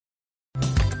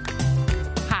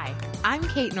I'm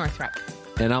Kate Northrup.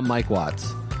 And I'm Mike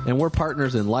Watts. And we're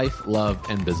partners in life, love,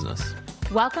 and business.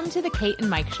 Welcome to the Kate and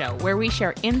Mike Show, where we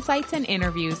share insights and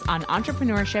interviews on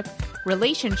entrepreneurship,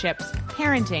 relationships,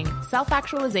 parenting,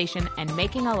 self-actualization, and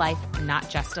making a life, not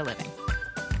just a living.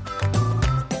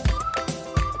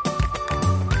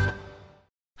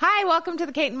 Hi, welcome to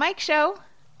the Kate and Mike Show.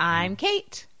 I'm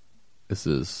Kate. This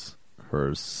is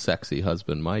her sexy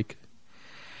husband, Mike.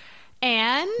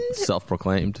 And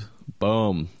self-proclaimed.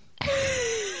 Boom.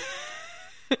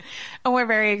 And we're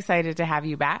very excited to have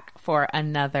you back for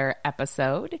another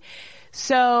episode.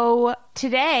 So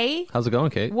today... How's it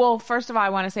going, Kate? Well, first of all, I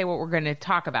want to say what we're going to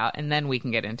talk about, and then we can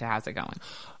get into how's it going.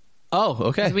 Oh,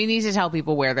 okay. 'Cause we need to tell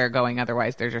people where they're going.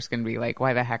 Otherwise, they're just going to be like,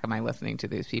 why the heck am I listening to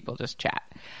these people just chat?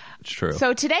 It's true.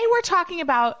 So today we're talking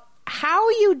about how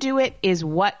you do it is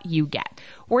what you get.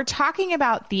 We're talking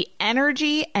about the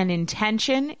energy and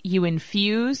intention you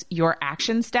infuse your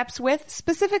action steps with,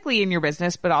 specifically in your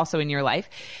business, but also in your life.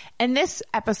 And this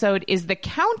episode is the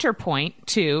counterpoint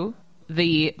to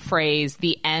the phrase,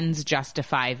 the ends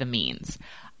justify the means.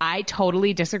 I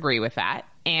totally disagree with that.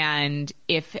 And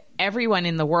if everyone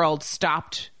in the world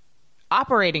stopped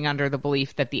operating under the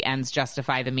belief that the ends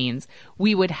justify the means,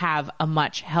 we would have a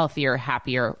much healthier,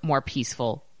 happier, more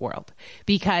peaceful world.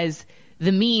 Because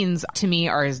the means, to me,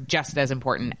 are just as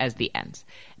important as the ends.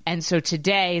 And so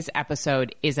today's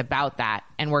episode is about that.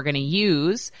 And we're going to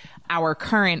use our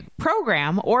current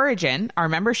program, Origin, our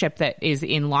membership that is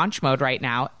in launch mode right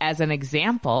now, as an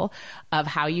example of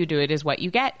how you do it is what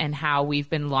you get, and how we've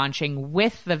been launching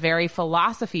with the very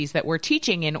philosophies that we're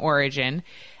teaching in Origin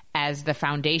as the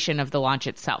foundation of the launch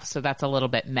itself. So that's a little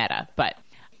bit meta, but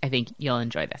I think you'll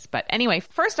enjoy this. But anyway,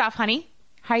 first off, honey,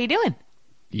 how you doing?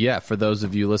 Yeah, for those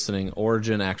of you listening,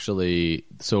 Origin actually,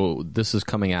 so this is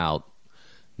coming out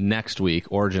next week.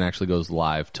 Origin actually goes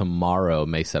live tomorrow,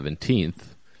 May 17th,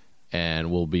 and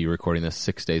we'll be recording this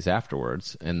 6 days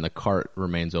afterwards. And the cart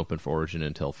remains open for Origin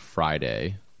until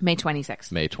Friday, May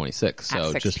 26th. May 26th.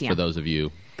 So just p.m. for those of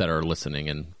you that are listening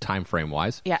and time frame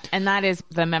wise. Yeah, and that is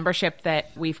the membership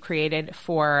that we've created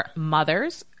for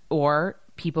mothers or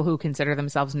people who consider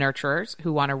themselves nurturers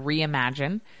who want to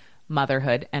reimagine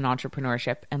motherhood and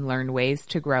entrepreneurship and learn ways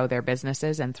to grow their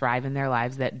businesses and thrive in their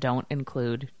lives that don't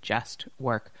include just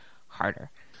work harder.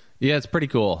 Yeah, it's pretty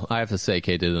cool. I have to say,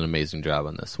 Kate did an amazing job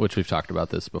on this, which we've talked about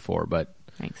this before. But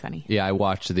thanks, honey. Yeah, I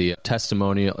watched the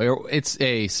testimonial. It's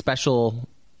a special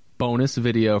bonus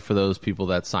video for those people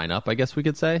that sign up, I guess we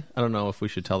could say. I don't know if we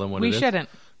should tell them what it is. We shouldn't.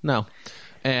 No.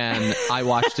 And I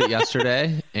watched it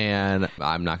yesterday, and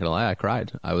I'm not going to lie, I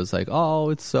cried. I was like, oh,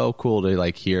 it's so cool to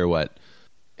like hear what...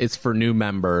 It's for new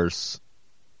members.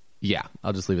 Yeah,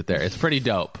 I'll just leave it there. It's pretty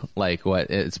dope.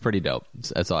 It's pretty dope.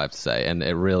 That's all I have to say. And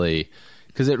it really...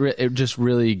 Because it just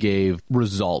really gave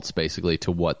results, basically,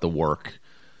 to what the work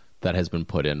that has been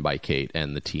put in by Kate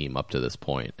and the team up to this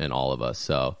point, and all of us.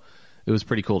 So... It was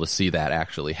pretty cool to see that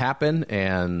actually happen,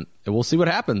 and we'll see what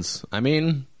happens. I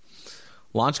mean,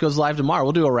 launch goes live tomorrow.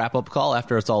 We'll do a wrap-up call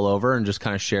after it's all over and just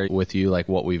kind of share with you like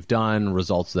what we've done,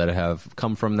 results that have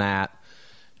come from that,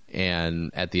 and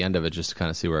at the end of it, just to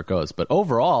kind of see where it goes. But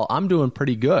overall, I'm doing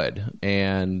pretty good,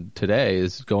 and today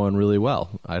is going really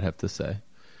well, I'd have to say.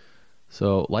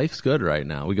 So life's good right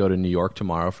now. We go to New York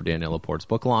tomorrow for Danielle Laporte's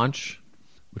book launch.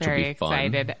 Very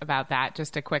excited about that.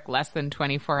 Just a quick less than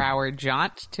 24-hour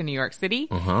jaunt to New York City.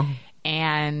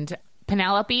 And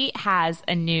Penelope has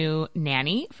a new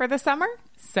nanny for the summer.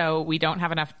 So we don't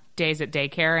have enough days at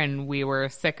daycare, and we were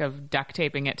sick of duct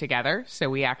taping it together. So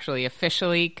we actually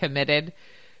officially committed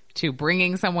to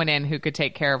bringing someone in who could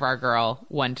take care of our girl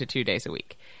 1 to 2 days a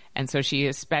week. And so she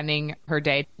is spending her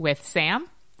day with Sam,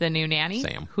 the new nanny,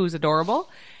 who's adorable.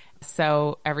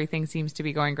 So everything seems to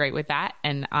be going great with that.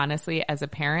 And honestly, as a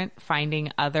parent,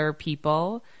 finding other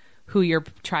people who your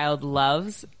child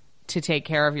loves to take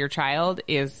care of your child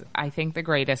is, I think, the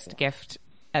greatest gift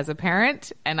as a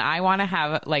parent. And I want to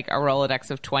have like a Rolodex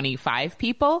of 25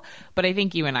 people, but I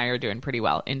think you and I are doing pretty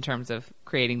well in terms of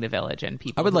creating the village and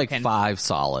people. I would like 5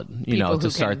 solid,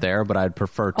 to start there, but I'd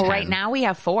prefer 10. Right now we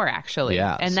have 4 actually.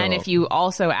 Yeah. And then if you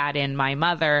also add in my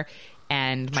mother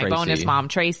and my bonus mom,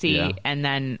 Tracy, and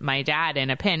then my dad in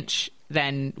a pinch,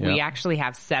 then we actually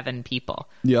have 7 people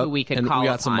who we could call upon. We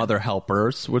got upon. some mother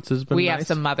helpers, which has been We nice. have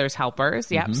some mother's helpers.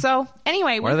 Yep. So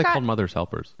anyway, why are they called mother's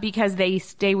helpers? Because they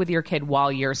stay with your kid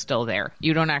while you're still there.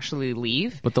 You don't actually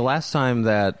leave. But the last time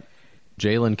that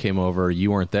Jalen came over,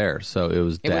 you weren't there, so it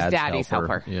was daddy's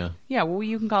helper. Yeah, well,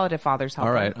 you can call it a father's helper.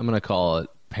 All right, I'm going to call it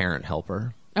parent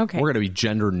helper. Okay. We're going to be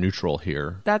gender neutral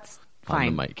here. That's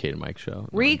Fine. the Kate and Mike show. No,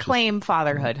 Reclaim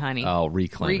fatherhood, honey. Oh,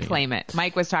 reclaim it.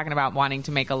 Mike was talking about wanting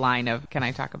to make a line of, can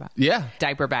I talk about? Yeah.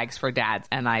 Diaper bags for dads.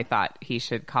 And I thought he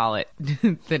should call it,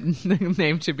 the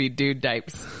name should be Dude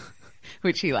Dipes,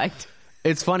 which he liked.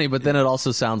 It's funny, but then it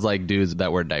also sounds like dudes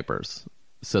that wear diapers.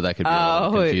 So that could be a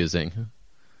little confusing.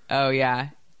 Oh, yeah.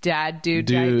 Dad, dude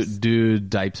dipes. Dude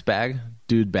dipes bag.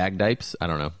 Dude bag dipes. I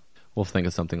don't know. We'll think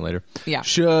of something later. Yeah.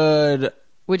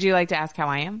 Would you like to ask how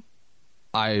I am?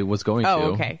 I was going to. Oh,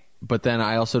 okay. But then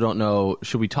I also don't know.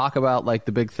 Should we talk about like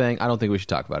the big thing? I don't think we should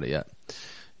talk about it yet.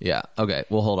 Yeah. Okay.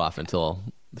 We'll hold off until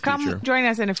the future. Come join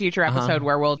us in a future episode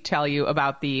where we'll tell you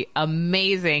about the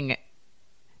amazing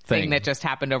thing that just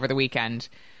happened over the weekend,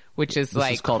 which is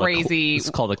crazy. It's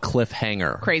called a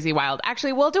cliffhanger. Crazy wild.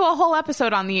 Actually, we'll do a whole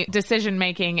episode on the decision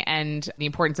making and the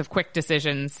importance of quick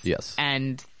decisions. Yes.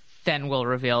 And then we'll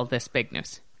reveal this big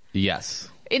news. Yes.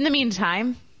 In the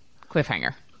meantime,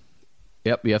 cliffhanger.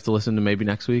 Yep. You have to listen to maybe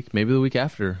next week, maybe the week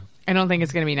after. I don't think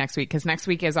it's going to be next week because next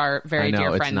week is our very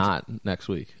dear friend. It's not next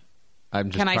week.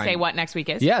 Can I say what next week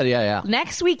is? Yeah.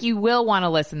 Next week you will want to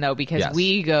listen though because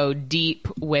we go deep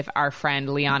with our friend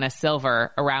Liana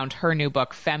Silver around her new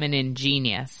book Feminine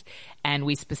Genius, and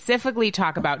we specifically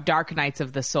talk about dark nights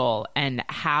of the soul and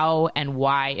how and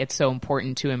why it's so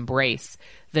important to embrace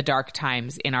the dark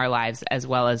times in our lives as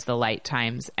well as the light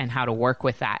times and how to work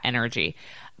with that energy.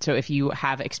 So if you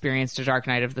have experienced a dark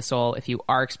night of the soul, if you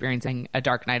are experiencing a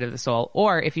dark night of the soul,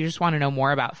 or if you just want to know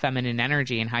more about feminine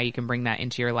energy and how you can bring that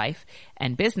into your life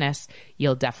and business,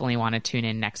 you'll definitely want to tune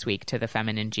in next week to the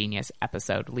Feminine Genius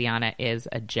episode. Liana is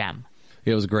a gem.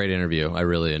 It was a great interview. I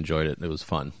really enjoyed it. It was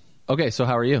fun. Okay, so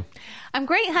how are you? I'm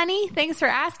great, honey. Thanks for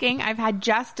asking. I've had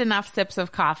just enough sips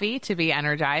of coffee to be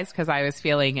energized because I was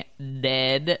feeling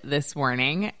dead this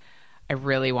morning. I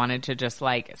really wanted to just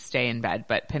stay in bed,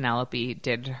 but Penelope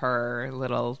did her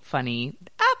little funny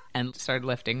up and started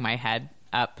lifting my head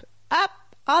up,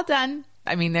 all done.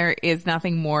 I mean, there is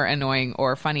nothing more annoying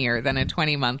or funnier than a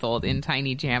 20-month-old in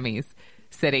tiny jammies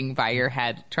sitting by your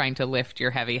head trying to lift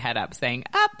your heavy head up saying,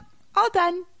 up, all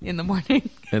done in the morning.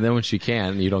 And then when she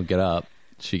can, you don't get up.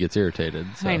 She gets irritated.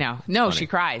 So I know. No, she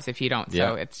cries if you don't.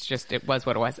 So it's just, it was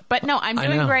what it was. But no, I'm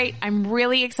doing great. I'm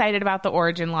really excited about the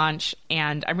Origin launch.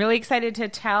 And I'm really excited to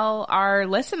tell our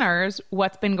listeners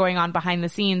what's been going on behind the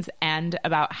scenes and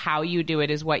about how you do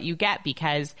it is what you get.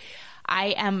 Because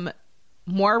I am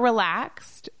more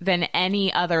relaxed than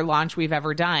any other launch we've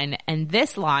ever done. And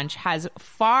this launch has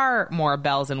far more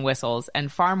bells and whistles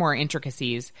and far more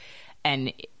intricacies.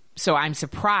 And so I'm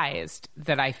surprised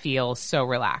that I feel so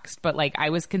relaxed. But I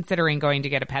was considering going to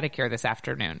get a pedicure this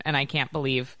afternoon, and I can't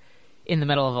believe in the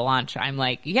middle of a lunch, I'm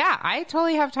like, yeah, I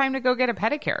totally have time to go get a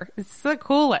pedicure. It's the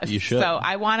coolest. You should. So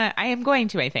I am going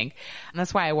to, I think. And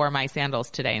that's why I wore my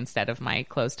sandals today instead of my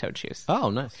closed-toed shoes. Oh,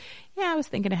 nice. Yeah, I was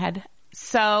thinking ahead.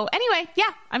 So anyway, yeah,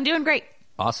 I'm doing great.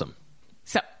 Awesome.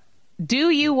 So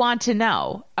do you want to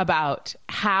know about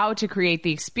how to create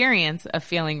the experience of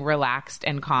feeling relaxed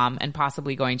and calm and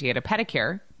possibly going to get a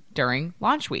pedicure during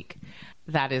launch week?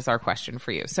 That is our question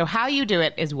for you. So how you do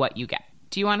it is what you get.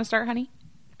 Do you want to start, honey?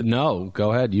 No,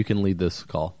 go ahead. You can lead this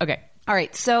call. Okay. All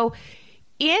right. So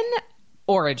in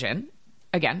Origin,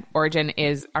 again, Origin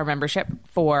is our membership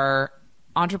for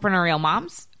entrepreneurial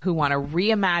moms who want to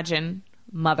reimagine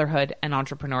motherhood and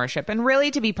entrepreneurship. And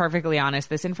really, to be perfectly honest,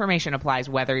 this information applies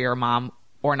whether you're a mom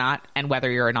or not and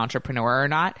whether you're an entrepreneur or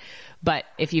not. But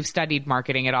if you've studied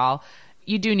marketing at all,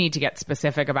 you do need to get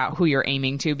specific about who you're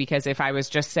aiming to, because if I was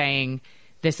just saying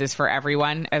this is for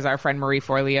everyone, as our friend Marie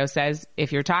Forleo says,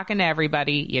 if you're talking to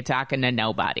everybody, you're talking to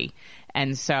nobody.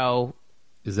 And so...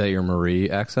 Is that your Marie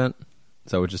accent?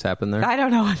 Is that what just happened there? I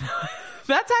don't know.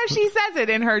 That's how she says it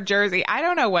in her Jersey. I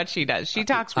don't know what she does. She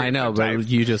talks weird I know, sometimes.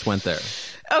 But you just went there.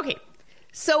 Okay.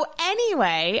 So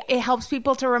anyway, it helps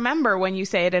people to remember when you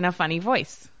say it in a funny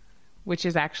voice, which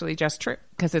is actually just true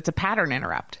because it's a pattern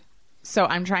interrupt. So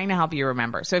I'm trying to help you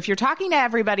remember. So if you're talking to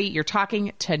everybody, you're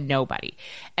talking to nobody.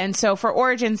 And so for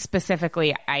Origin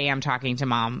specifically, I am talking to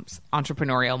moms,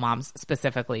 entrepreneurial moms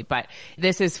specifically, but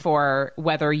this is for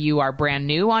whether you are brand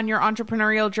new on your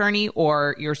entrepreneurial journey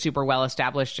or you're super well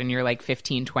established and you're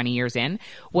 15, 20 years in.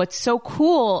 What's so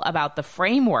cool about the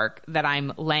framework that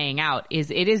I'm laying out is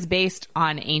it is based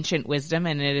on ancient wisdom,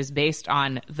 and it is based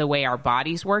on the way our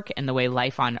bodies work and the way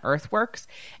life on earth works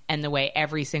and the way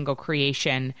every single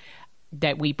creation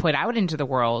that we put out into the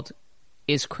world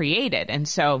is created. And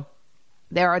so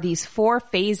there are these 4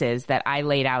 phases that I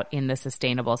laid out in the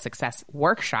Sustainable Success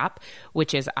Workshop,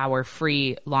 which is our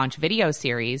free launch video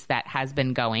series that has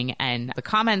been going. And the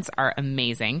comments are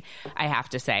amazing, I have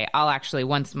to say. I'll actually,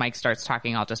 once Mike starts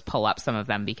talking, I'll just pull up some of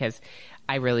them because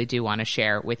I really do want to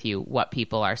share with you what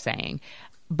people are saying.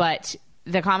 But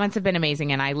the comments have been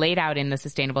amazing, and I laid out in the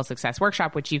Sustainable Success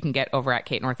Workshop, which you can get over at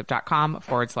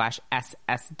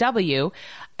katenorthrup.com/SSW.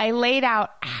 I laid out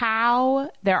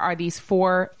how there are these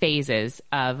 4 phases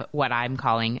of what I'm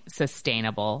calling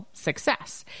sustainable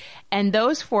success. And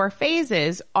those 4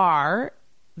 phases are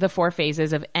the 4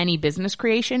 phases of any business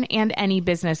creation and any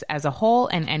business as a whole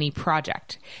and any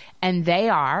project. And they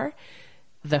are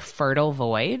the fertile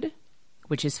void,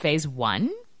 which is phase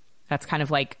 1. That's kind of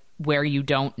like where you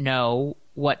don't know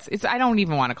I don't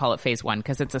even want to call it phase 1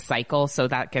 because it's a cycle. So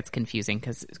that gets confusing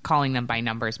because calling them by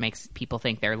numbers makes people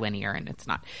think they're linear and it's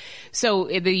not. So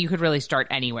you could really start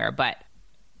anywhere, but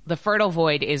the fertile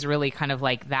void is really kind of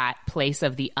like that place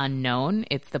of the unknown.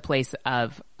 It's the place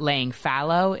of laying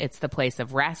fallow. It's the place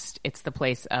of rest. It's the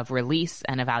place of release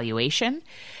and evaluation.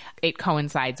 It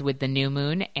coincides with the new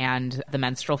moon and the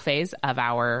menstrual phase of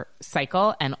our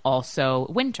cycle and also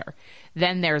winter.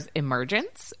 Then there's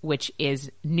emergence, which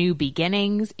is new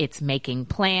beginnings. It's making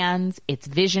plans. It's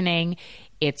visioning.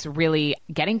 It's really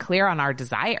getting clear on our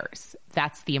desires.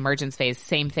 That's the emergence phase.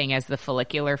 Same thing as the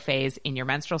follicular phase in your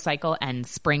menstrual cycle and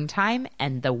springtime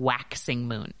and the waxing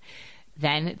moon.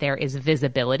 Then there is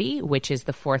visibility, which is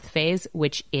the 4th phase,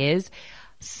 which is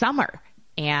summer.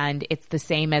 And it's the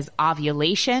same as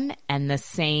ovulation and the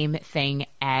same thing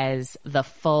as the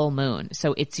full moon.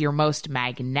 So it's your most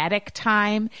magnetic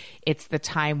time. It's the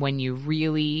time when you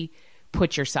really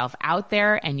put yourself out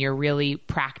there and you're really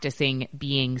practicing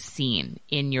being seen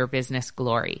in your business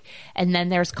glory. And then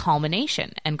there's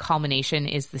culmination. And culmination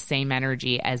is the same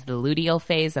energy as the luteal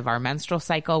phase of our menstrual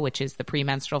cycle, which is the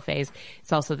premenstrual phase.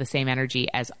 It's also the same energy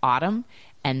as autumn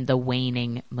and the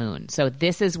waning moon. So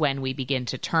this is when we begin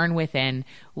to turn within,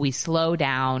 we slow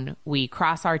down, we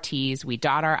cross our T's, we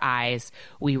dot our I's,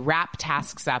 we wrap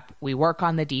tasks up, we work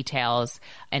on the details,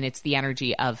 and it's the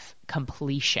energy of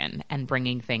completion and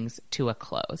bringing things to a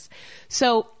close.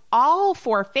 So all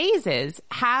 4 phases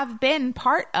have been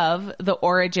part of the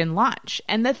Origin launch.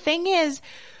 And the thing is,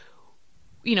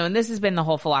 and this has been the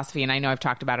whole philosophy, and I know I've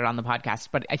talked about it on the podcast,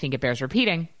 but I think it bears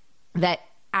repeating, that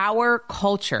our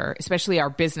culture, especially our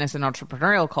business and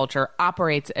entrepreneurial culture,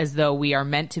 operates as though we are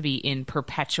meant to be in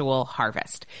perpetual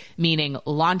harvest, meaning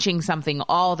launching something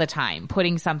all the time,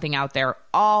 putting something out there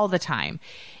all the time.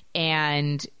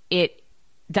 And it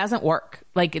doesn't work.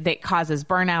 Like, it causes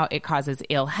burnout, it causes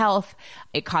ill health,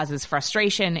 it causes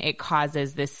frustration, it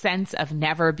causes this sense of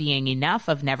never being enough,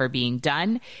 of never being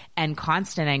done, and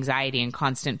constant anxiety and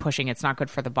constant pushing. It's not good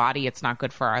for the body, it's not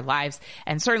good for our lives.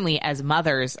 And certainly as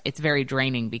mothers, it's very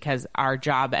draining because our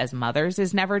job as mothers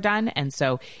is never done. And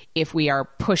so if we are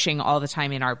pushing all the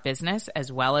time in our business as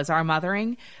well as our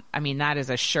mothering, I mean, that is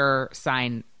a sure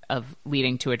sign of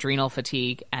leading to adrenal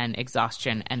fatigue and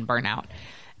exhaustion and burnout.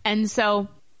 And so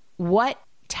what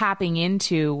tapping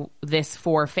into these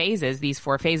 4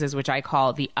 phases, which I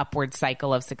call the upward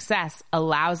cycle of success,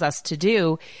 allows us to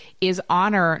do is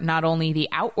honor not only the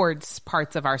outwards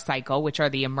parts of our cycle, which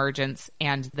are the emergence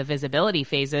and the visibility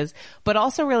phases, but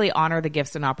also really honor the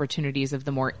gifts and opportunities of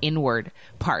the more inward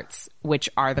parts, which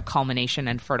are the culmination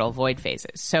and fertile void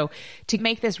phases. So to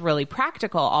make this really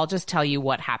practical, I'll just tell you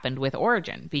what happened with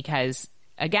Origin, because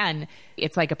again,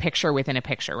 it's like a picture within a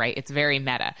picture, right? It's very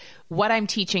meta. What I'm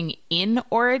teaching in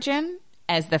Origin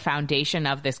as the foundation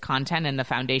of this content and the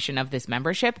foundation of this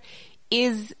membership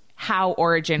is how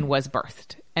Origin was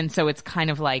birthed. And so it's kind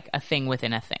of like a thing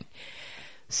within a thing.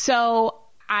 So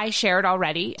I shared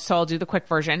already, so I'll do the quick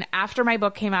version. After my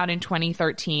book came out in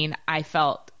 2013, I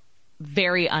felt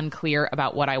very unclear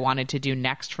about what I wanted to do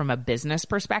next from a business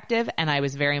perspective. And I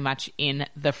was very much in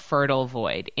the fertile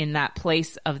void, in that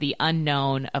place of the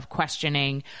unknown, of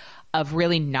questioning, of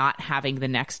really not having the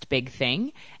next big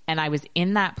thing. And I was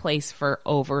in that place for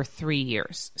over 3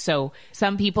 years. So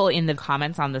some people in the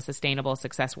comments on the Sustainable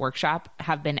Success Workshop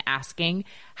have been asking,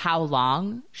 how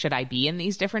long should I be in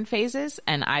these different phases?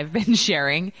 And I've been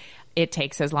sharing, it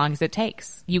takes as long as it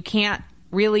takes. You can't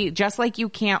really, just like you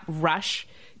can't rush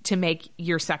to make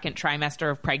your second trimester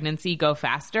of pregnancy go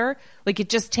faster. Like, it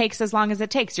just takes as long as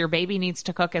it takes. Your baby needs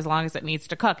to cook as long as it needs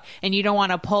to cook. And you don't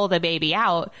want to pull the baby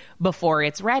out before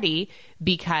it's ready,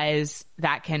 because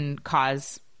that can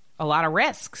cause a lot of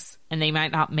risks and they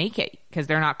might not make it because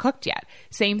they're not cooked yet.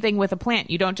 Same thing with a plant.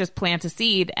 You don't just plant a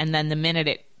seed and then the minute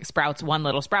it sprouts one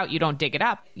little sprout, you don't dig it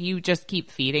up. You just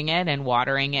keep feeding it and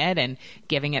watering it and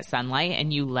giving it sunlight,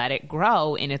 and you let it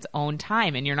grow in its own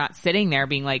time. And you're not sitting there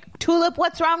being like, tulip,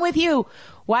 what's wrong with you?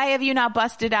 Why have you not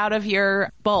busted out of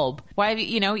your bulb? Why have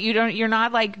you're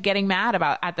not like getting mad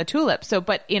at the tulip. So,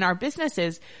 but in our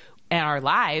businesses and our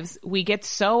lives, we get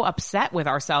so upset with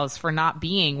ourselves for not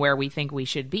being where we think we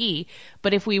should be.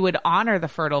 But if we would honor the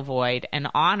fertile void and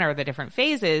honor the different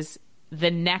phases,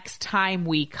 the next time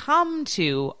we come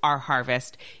to our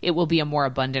harvest, it will be a more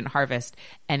abundant harvest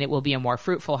and it will be a more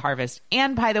fruitful harvest.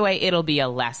 And by the way, it'll be a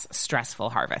less stressful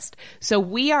harvest. So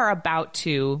we are about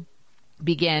to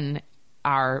begin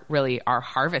our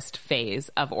harvest phase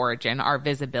of origin, our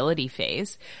visibility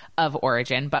phase of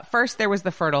origin. But first there was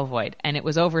the fertile void, and it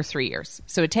was over 3 years.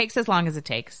 So it takes as long as it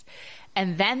takes.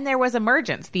 And then there was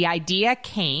emergence. The idea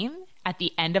came at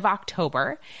the end of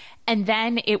October. And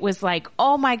then it was like,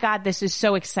 oh my God, this is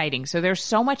so exciting. So there's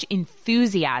so much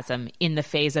enthusiasm in the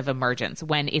phase of emergence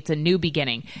when it's a new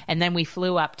beginning. And then we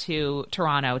flew up to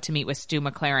Toronto to meet with Stu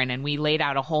McLaren, and we laid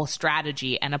out a whole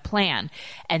strategy and a plan.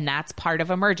 And that's part of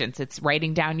emergence. It's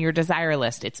writing down your desire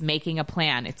list. It's making a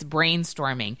plan. It's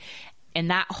brainstorming.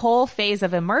 And that whole phase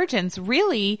of emergence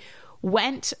really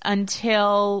went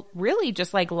until really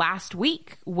just like last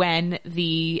week when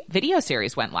the video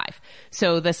series went live.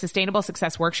 So the Sustainable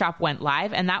Success Workshop went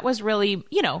live, and that was really,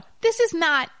 this is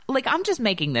not like, I'm just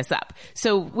making this up.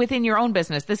 So within your own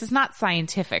business, this is not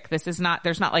scientific. There's not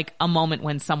like a moment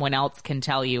when someone else can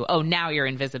tell you, oh, now you're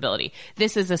in visibility.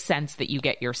 This is a sense that you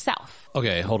get yourself.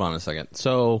 Okay, hold on a second.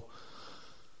 So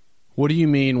what do you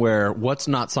mean what's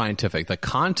not scientific? The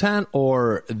content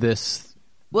or this?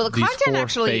 Well, the content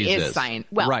actually is science.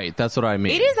 Well, right, that's what I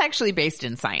mean. It is actually based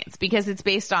in science because it's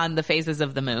based on the phases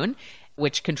of the moon,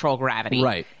 which control gravity.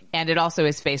 Right. And it also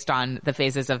is based on the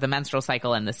phases of the menstrual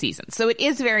cycle and the seasons. So it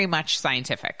is very much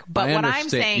scientific. But what I'm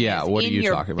saying is in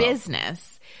your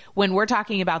business, when we're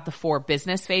talking about the 4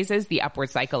 business phases, the upward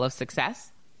cycle of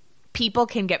success, people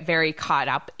can get very caught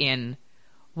up in,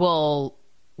 well,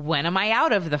 when am I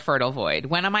out of the fertile void?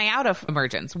 When am I out of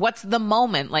emergence? What's the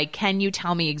moment? Like, can you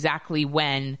tell me exactly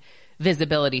when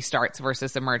visibility starts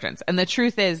versus emergence? And the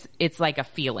truth is, it's like a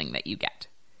feeling that you get.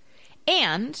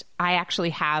 And I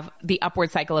actually have the Upward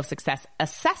Cycle of Success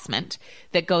assessment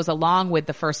that goes along with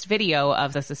the first video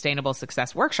of the Sustainable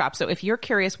Success Workshop. So if you're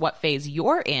curious what phase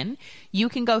you're in, you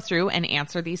can go through and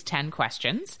answer these 10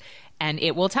 questions, and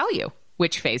it will tell you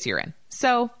which phase you're in.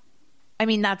 So, I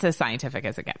mean, that's as scientific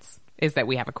as it gets, is that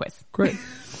we have a quiz. Great.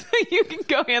 So you can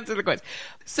go answer the quiz.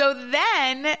 So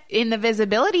then in the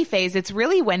visibility phase, it's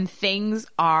really when things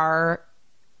are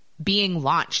being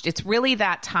launched. It's really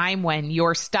that time when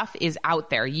your stuff is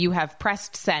out there. You have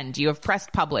pressed send, you have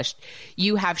pressed published,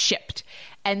 you have shipped.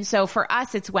 And so for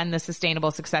us, it's when the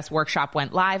Sustainable Success Workshop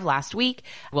went live last week.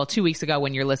 Well, 2 weeks ago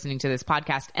when you're listening to this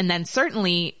podcast. And then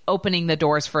certainly opening the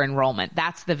doors for enrollment.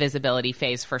 That's the visibility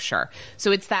phase for sure.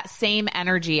 So it's that same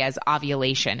energy as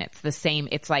ovulation. It's the same.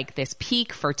 It's like this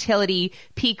peak fertility,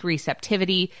 peak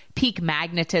receptivity, peak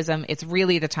magnetism. It's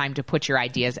really the time to put your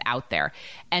ideas out there.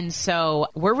 And so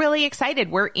we're really excited.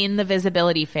 We're in the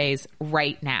visibility phase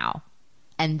right now.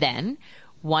 And then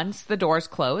once the doors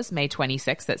close, May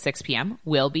 26th at 6 p.m.,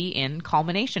 we'll be in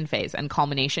culmination phase. And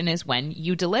culmination is when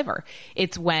you deliver.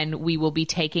 It's when we will be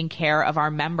taking care of our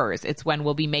members. It's when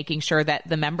we'll be making sure that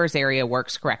the members area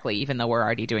works correctly, even though we're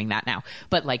already doing that now.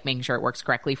 But like making sure it works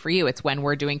correctly for you. It's when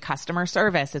we're doing customer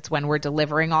service. It's when we're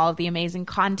delivering all of the amazing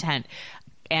content.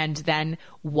 And then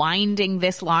winding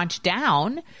this launch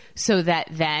down so that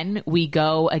then we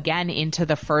go again into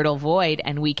the fertile void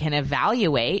and we can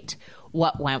evaluate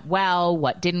what went well,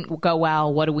 what didn't go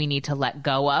well, what do we need to let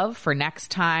go of for next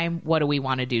time, what do we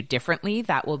want to do differently?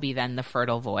 That will be then the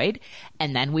fertile void.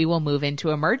 And then we will move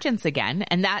into emergence again.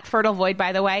 And that fertile void,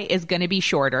 by the way, is going to be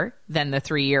shorter than the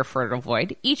 3-year fertile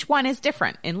void. Each one is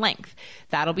different in length.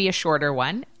 That'll be a shorter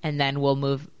one. And then we'll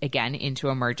move again into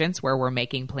emergence where we're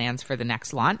making plans for the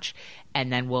next launch.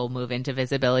 And then we'll move into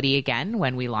visibility again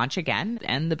when we launch again,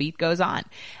 and the beat goes on.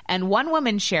 And one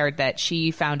woman shared that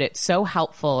she found it so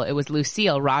helpful. It was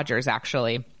Lucille Rogers,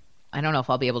 actually. I don't know if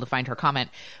I'll be able to find her comment,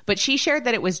 but she shared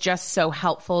that it was just so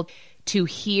helpful to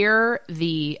hear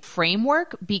the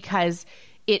framework because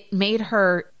it made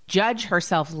her judge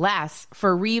herself less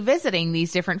for revisiting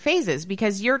these different phases,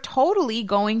 because you're totally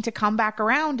going to come back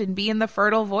around and be in the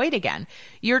fertile void again.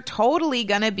 You're totally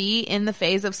going to be in the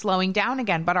phase of slowing down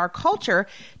again. But our culture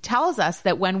tells us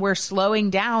that when we're slowing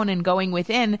down and going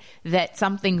within, that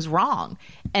something's wrong.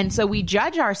 And so we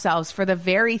judge ourselves for the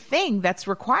very thing that's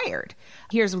required.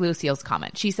 Here's Lucille's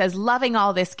comment. She says, loving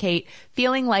all this, Kate,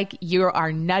 feeling like you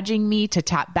are nudging me to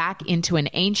tap back into an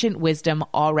ancient wisdom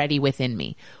already within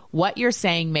me. What you're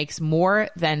saying makes more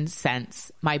than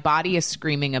sense. My body is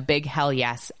screaming a big hell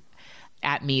yes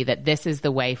at me that this is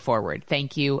the way forward.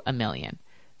 Thank you a million.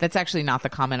 That's actually not the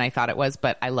comment I thought it was,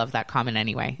 but I love that comment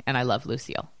anyway. And I love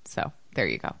Lucille. So there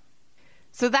you go.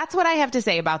 So that's what I have to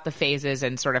say about the phases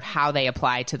and sort of how they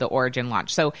apply to the origin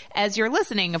launch. So as you're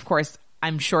listening, of course,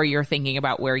 I'm sure you're thinking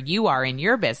about where you are in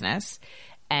your business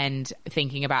and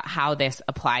thinking about how this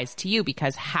applies to you,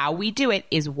 because how we do it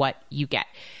is what you get.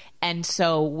 And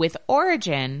so with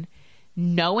origin,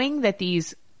 knowing that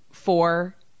these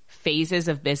 4 phases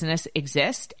of business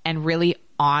exist and really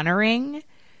honoring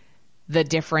the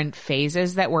different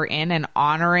phases that we're in and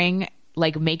honoring,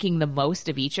 like making the most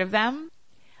of each of them,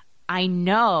 I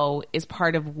know is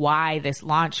part of why this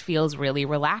launch feels really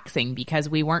relaxing, because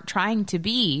we weren't trying to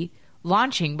be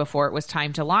launching before it was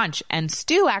time to launch. And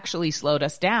Stu actually slowed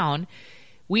us down.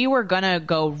 We were going to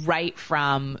go right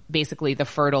from basically the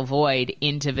fertile void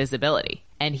into visibility.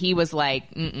 And he was like,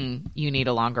 you need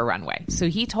a longer runway. So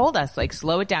he told us, like,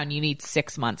 slow it down. You need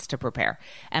 6 months to prepare.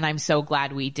 And I'm so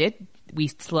glad we did. We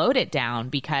slowed it down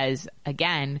because,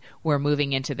 again, we're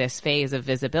moving into this phase of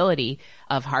visibility,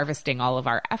 of harvesting all of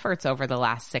our efforts over the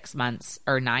last 6 months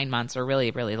or 9 months, or really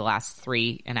the last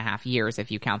 3.5 years, if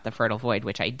you count the fertile void,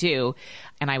 which I do.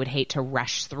 And I would hate to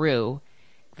rush through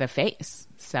the phase.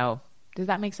 So does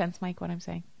that make sense, Mike, what I'm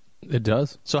saying? It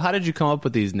does. So how did you come up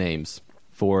with these names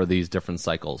for these different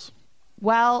cycles?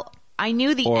 Well, I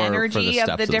knew the energy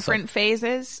of the different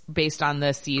phases based on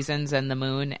the seasons and the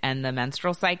moon and the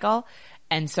menstrual cycle.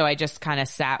 And so I just kind of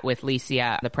sat with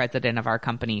Licia, the president of our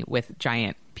company, with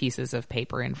giant pieces of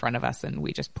paper in front of us, and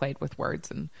we just played with words,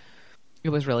 and it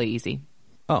was really easy.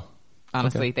 Oh,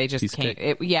 honestly, okay. They just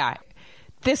came. Yeah.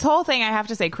 This whole thing, I have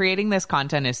to say, creating this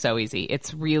content is so easy.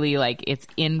 It's really like, it's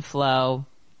in flow.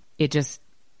 It just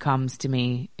comes to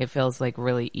me. It feels like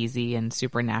really easy and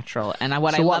supernatural. And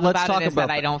what I love about it is that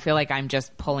I don't feel like I'm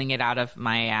just pulling it out of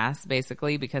my ass,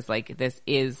 basically, because like this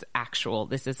is actual.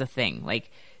 This is a thing. Like,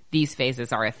 these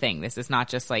phases are a thing. This is not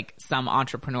just like some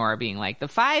entrepreneur being like, the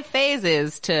 5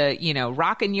 phases to,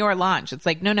 rocking your launch. It's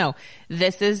like, no,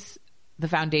 this is the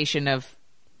foundation of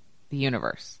the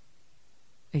universe.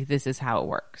 Like, this is how it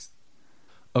works.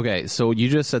 Okay, so you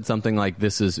just said something like,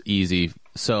 this is easy.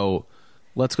 So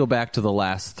let's go back to the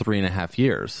last 3.5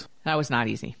 years. That was not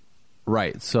easy.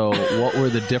 Right. So what were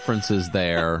the differences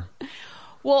there?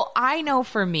 Well, I know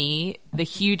for me, the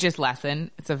hugest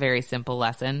lesson, it's a very simple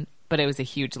lesson, but it was a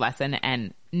huge lesson.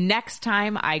 And next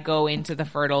time I go into the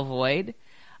fertile void,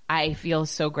 I feel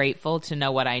so grateful to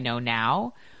know what I know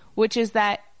now, which is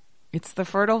that it's the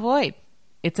fertile void.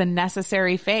 It's a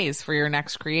necessary phase for your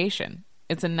next creation.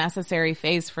 It's a necessary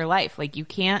phase for life. Like, you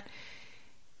can't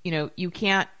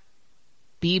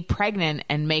be pregnant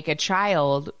and make a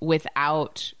child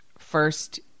without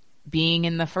first being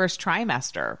in the first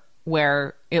trimester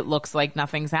where it looks like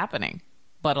nothing's happening,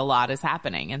 but a lot is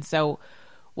happening. And so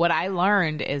what I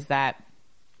learned is that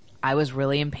I was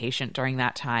really impatient during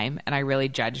that time, and I really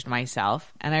judged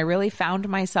myself, and I really found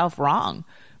myself wrong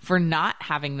for not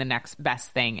having the next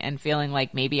best thing and feeling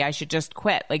like maybe I should just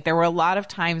quit. Like, there were a lot of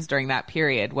times during that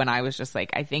period when I was just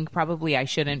like, I think probably I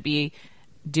shouldn't be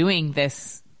doing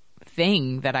this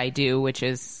thing that I do, which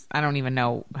is, I don't even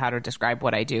know how to describe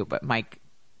what I do, but Mike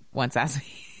once asked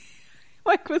me,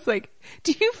 Mike was like,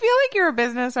 do you feel like you're a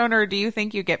business owner, or do you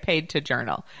think you get paid to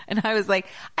journal? And I was like,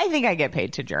 I think I get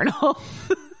paid to journal.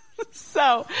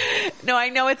 So, no, I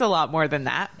know it's a lot more than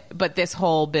that, but this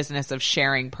whole business of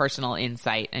sharing personal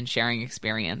insight and sharing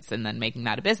experience and then making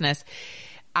that a business,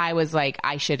 I was like,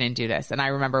 I shouldn't do this. And I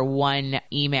remember one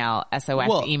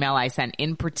SOS email I sent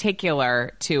in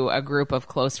particular to a group of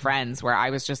close friends where I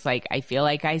was just like, I feel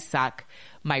like I suck.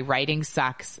 My writing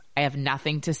sucks. I have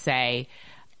nothing to say.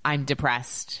 I'm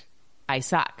depressed. I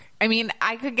suck. I mean,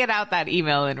 I could get out that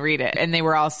email and read it. And they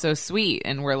were all so sweet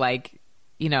and were like,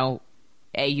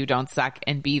 A, you don't suck,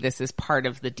 and B, this is part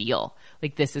of the deal.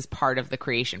 Like, this is part of the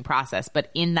creation process. But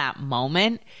in that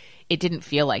moment, it didn't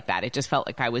feel like that. It just felt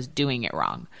like I was doing it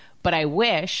wrong. But I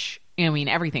wish,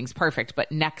 everything's perfect,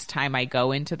 but next time I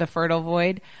go into the fertile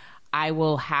void, I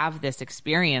will have this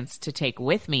experience to take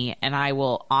with me, and I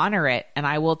will honor it, and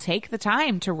I will take the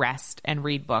time to rest and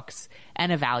read books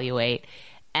and evaluate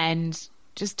and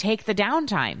just take the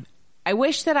downtime. I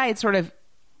wish that I had sort of,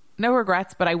 no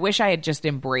regrets, but I wish I had just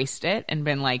embraced it and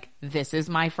been like, this is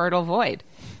my fertile void.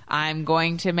 I'm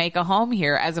going to make a home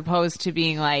here, as opposed to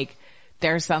being like,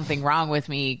 there's something wrong with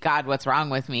me. God, what's wrong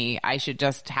with me? I should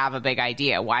just have a big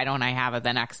idea. Why don't I have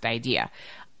the next idea?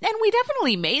 And we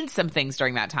definitely made some things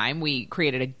during that time. We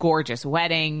created a gorgeous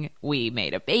wedding. We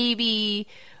made a baby.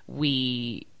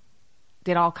 We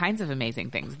did all kinds of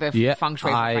amazing things. The Feng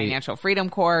Shui Financial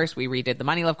Freedom course. We redid the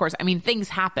Money Love course. I mean, things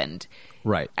happened.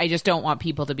 Right. I just don't want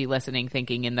people to be listening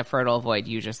thinking in the fertile void,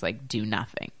 you just like do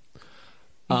nothing.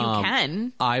 You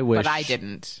can, but I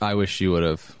didn't. I wish you would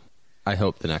have. I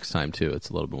hope the next time, too, it's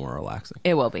a little bit more relaxing.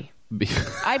 It will be.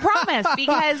 I promise,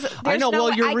 because I know.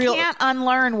 I can't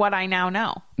unlearn what I now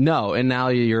know. No, and now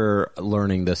you're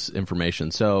learning this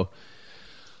information. So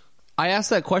I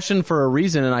asked that question for a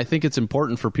reason, and I think it's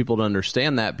important for people to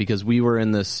understand that, because we were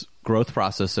in this growth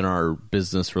process in our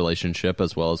business relationship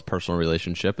as well as personal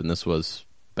relationship, and this was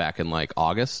back in like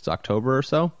October or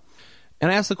so. And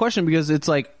I asked the question because it's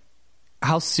like,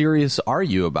 how serious are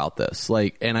you about this?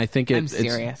 Like, and I think I'm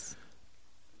serious.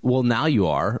 Well, now you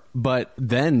are, but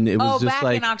then it was just back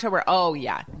like in October. Oh,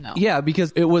 yeah, no, yeah,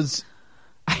 because it was,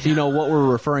 what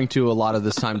we're referring to a lot of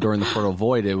this time during the fertile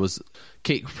void. It was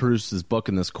Kate produced this book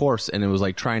in this course, and it was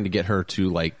like trying to get her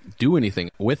to like do anything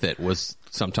with it was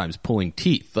sometimes pulling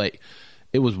teeth. Like,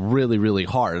 it was really, really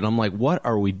hard, and I'm like, what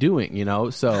are we doing?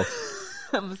 So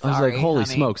I'm sorry, I was like, holy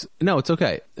honey. smokes! No, it's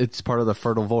okay. It's part of the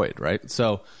fertile void, right?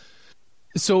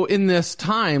 So in this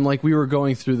time, like, we were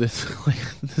going through this, like,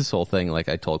 this whole thing. Like,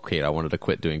 I told Kate I wanted to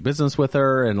quit doing business with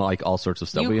her and like all sorts of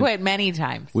stuff. You quit many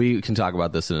times. We can talk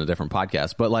about this in a different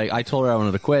podcast. But like, I told her I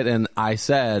wanted to quit, and I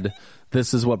said,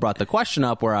 this is what brought the question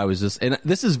up, where I was just, and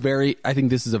I think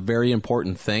this is a very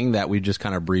important thing that we just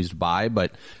kind of breezed by,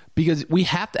 but because we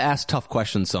have to ask tough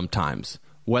questions sometimes,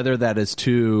 whether that is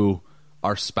to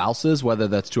our spouses, whether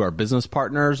that's to our business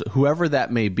partners, whoever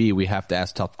that may be, we have to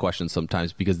ask tough questions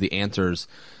sometimes, because the answers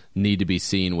need to be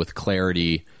seen with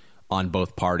clarity on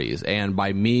both parties. And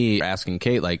by me asking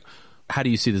Kate, like, how do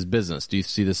you see this business? Do you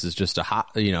see this as just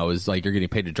is like you're getting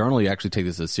paid to journal? You actually take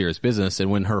this as serious business?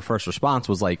 And when her first response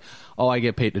was like, oh, I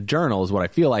get paid to journal is what I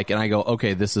feel like. And I go,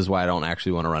 okay, this is why I don't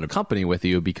actually want to run a company with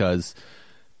you, because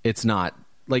it's not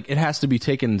like, it has to be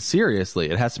taken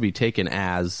seriously. It has to be taken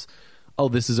as, oh,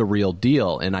 this is a real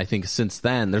deal. And I think since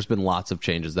then, there's been lots of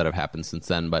changes that have happened since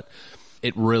then, but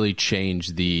it really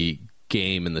changed the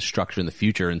game and the structure in the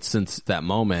future. And since that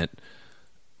moment,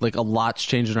 like, a lot's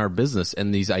changed in our business,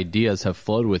 and these ideas have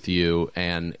flowed with you,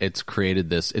 and it's created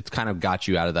this, it's kind of got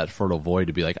you out of that fertile void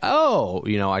to be like, oh,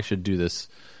 I should do this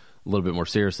a little bit more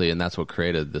seriously. And that's what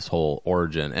created this whole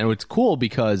origin. And it's cool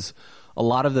because a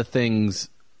lot of the things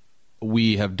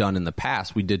we have done in the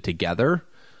past, we did together,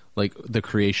 like the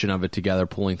creation of it together,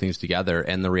 pulling things together.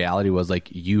 And the reality was, like,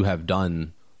 you have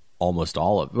done almost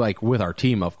all of, like, with our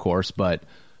team, of course, but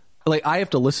like, I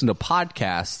have to listen to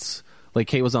podcasts. Like,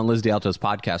 Kate was on Liz D'Alto's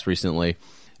podcast recently,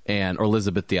 or Liz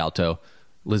D'Alto,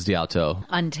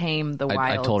 Untamed the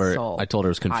Wild Soul. I told her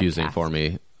it was confusing podcast for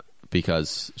me,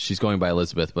 because she's going by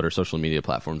Elizabeth, but her social media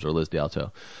platforms are Liz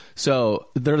D'Alto. So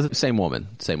they're the same woman.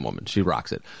 She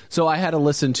rocks it. So I had to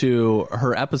listen to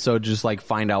her episode, just like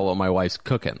find out what my wife's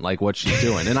cooking, like what she's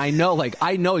doing. And I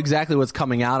know exactly what's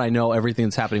coming out. I know everything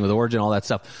that's happening with Origin, all that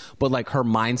stuff. But like, her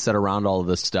mindset around all of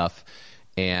this stuff,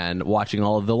 and watching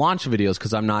all of the launch videos,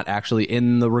 because I'm not actually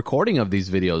in the recording of these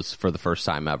videos for the first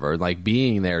time ever, like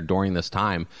being there during this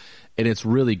time. And it's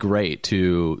really great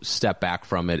to step back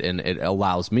from it, and it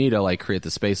allows me to like create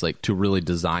the space, like, to really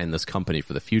design this company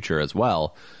for the future as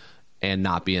well, and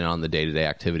not being on the day-to-day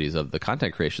activities of the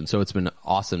content creation. So it's been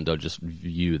awesome to just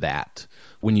view that.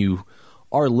 When you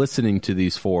are listening to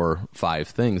these 4-5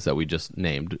 things that we just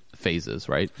named phases,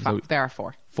 right? There are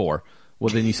 4. 4.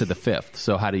 Well, then you said the 5th.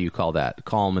 So how do you call that?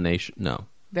 Culmination? No.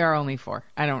 There are only 4.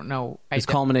 I don't know. Is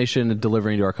culmination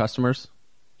delivering to our customers?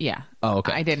 Yeah. Oh,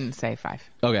 okay. I didn't say 5.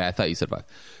 Okay, I thought you said 5.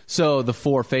 So the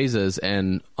 4 phases,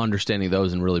 and understanding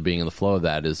those and really being in the flow of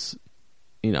that is,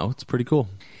 it's pretty cool.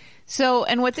 So,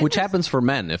 and which happens for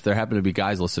men. If there happen to be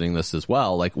guys listening to this as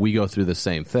well, like, we go through the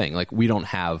same thing. Like, we don't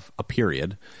have a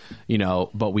period,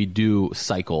 but we do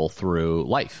cycle through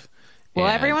life. Well,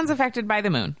 everyone's affected by the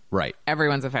moon. Right.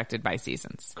 Everyone's affected by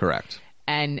seasons. Correct.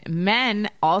 And men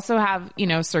also have,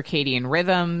 circadian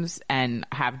rhythms and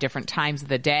have different times of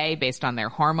the day based on their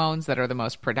hormones that are the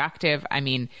most productive. I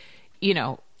mean,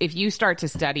 if you start to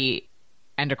study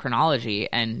endocrinology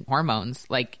and hormones,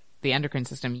 like the endocrine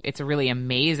system, it's really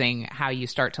amazing how you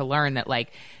start to learn that,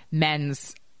 like,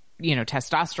 men's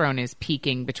testosterone is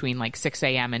peaking between like 6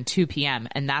 a.m. and 2 p.m.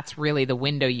 And that's really the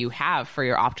window you have for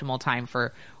your optimal time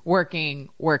for working,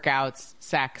 workouts,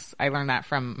 sex. I learned that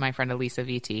from my friend Elisa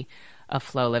VT. of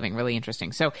flow living. Really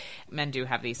interesting. So men do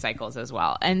have these cycles as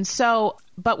well. And so,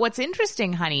 but what's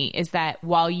interesting, honey, is that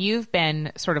while you've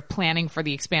been sort of planning for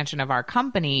the expansion of our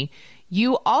company,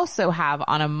 you also have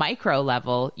on a micro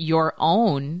level your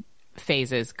own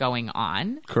phases going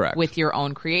on. Correct. With your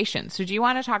own creation. So do you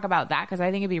want to talk about that? Because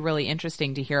I think it'd be really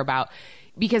interesting to hear about,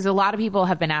 because a lot of people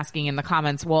have been asking in the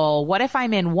comments, well, what if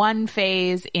I'm in one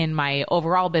phase in my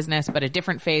overall business, but a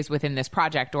different phase within this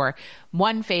project, or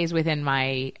one phase within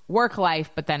my work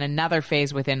life, but then another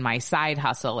phase within my side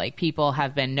hustle? Like, people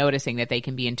have been noticing that they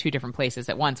can be in two different places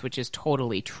at once, which is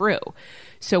totally true.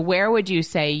 So where would you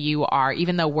say you are,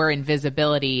 even though we're in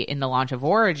visibility in the launch of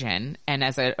Origin and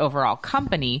as an overall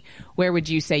company, where would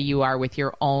you say you are with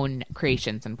your own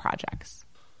creations and projects?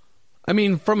 I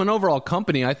mean, from an overall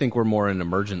company, I think we're more in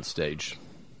emergent stage.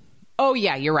 Oh,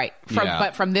 yeah, you're right. Yeah.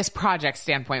 But from this project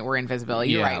standpoint, we're in visibility.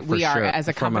 You're Yeah, right. for We are, sure. as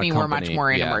a From a company, we're much company,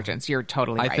 more in yeah. emergence. You're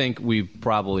totally right. I think we've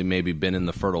probably maybe been in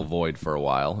the fertile void for a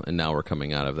while, and now we're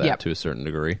coming out of that Yep. to a certain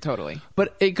degree. Totally.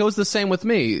 But it goes the same with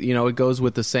me. You know, it goes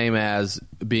with the same as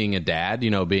being a dad,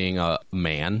 you know, being a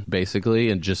man,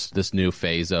 basically, and just this new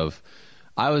phase of...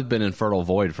 I've been in fertile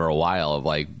void for a while of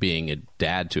like being a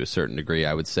dad to a certain degree,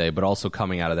 I would say, but also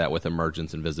coming out of that with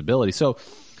emergence and visibility. So,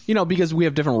 you know, because we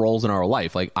have different roles in our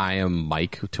life. Like, I am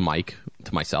Mike to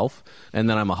myself, and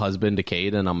then I'm a husband to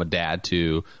Kate, and I'm a dad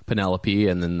to Penelope,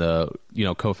 and then the, you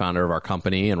know, co-founder of our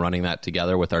company and running that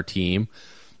together with our team,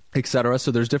 etc.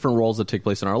 So there's different roles that take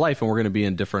place in our life, and we're going to be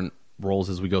in different roles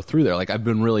as we go through there. Like, I've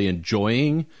been really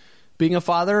enjoying being a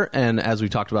father, and as we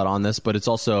talked about on this, but it's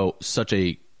also such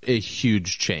a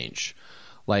huge change,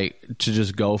 like to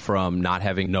just go from not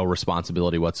having no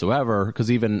responsibility whatsoever. Because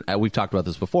even we've talked about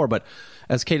this before, but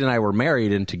as Kate and I were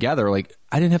married and together, like,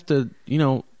 I didn't have to, you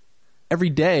know, every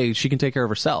day she can take care of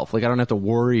herself. Like, I don't have to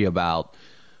worry about,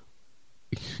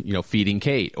 you know, feeding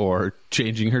Kate or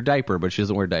changing her diaper, but she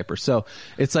doesn't wear diapers. So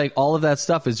it's like all of that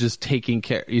stuff is just taking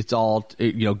care. It's all,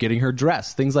 you know, getting her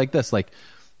dressed, things like this. Like,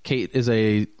 Kate is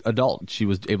a adult. She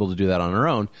was able to do that on her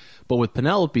own. But with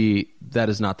Penelope, that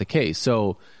is not the case.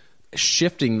 So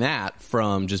shifting that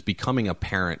from just becoming a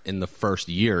parent in the first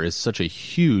year is such a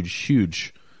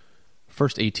huge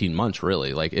first 18 months,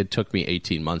 really. Like, it took me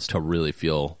 18 months to really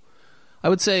feel, I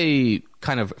would say,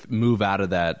 kind of move out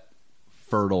of that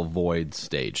fertile void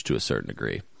stage to a certain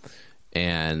degree.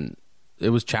 And it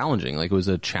was challenging. Like, it was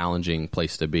a challenging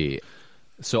place to be.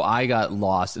 So I got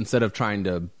lost. Instead of trying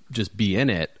to just be in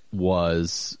it,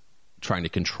 was trying to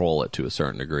control it to a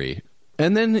certain degree.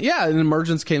 And then, yeah, an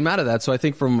emergence came out of that. So I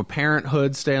think from a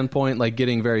parenthood standpoint, like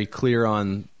getting very clear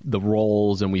on the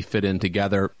roles and we fit in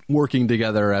together, working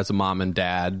together as a mom and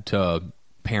dad to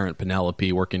parent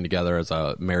Penelope, working together as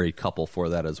a married couple for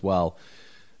that as well,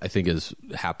 I think is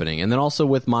happening. And then also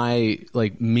with my,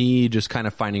 like, me just kind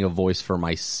of finding a voice for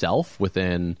myself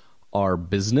within our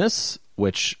business,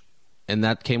 and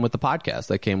that came with the podcast.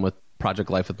 That came with Project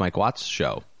Life with Mike Watts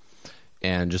show,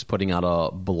 and just putting out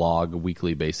a blog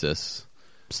weekly basis,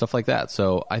 stuff like that.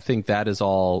 So I think that is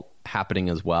all happening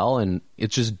as well. And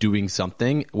it's just doing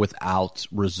something without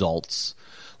results.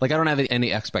 Like, I don't have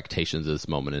any expectations at this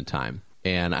moment in time,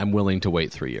 and I'm willing to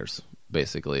wait 3 years,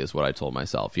 basically, is what I told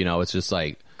myself. You know, it's just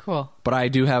like, cool. But I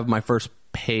do have my first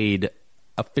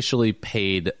officially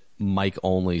paid Mike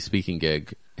only speaking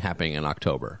gig happening in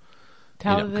October.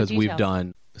 Because we've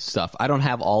done stuff. I don't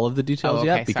have all of the details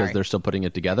yet because they're still putting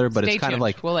it together, but Stay it's kind tuned. of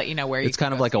like, we'll let you know where it's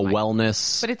kind of like a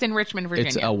wellness, but it's in Richmond, Virginia.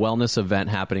 It's a wellness event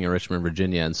happening in Richmond,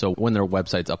 Virginia. And so when their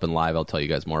website's up and live, I'll tell you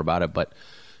guys more about it. But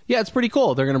yeah, it's pretty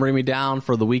cool. They're going to bring me down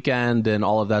for the weekend and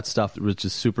all of that stuff, which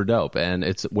is super dope. And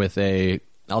it's with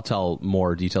I'll tell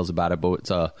more details about it, but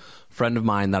it's a friend of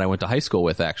mine that I went to high school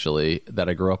with, actually, that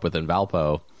I grew up with in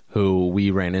Valpo, who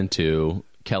we ran into,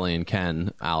 Kelly and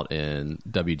Ken, out in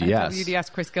WDS. At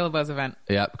WDS, Chris Gillibo's event.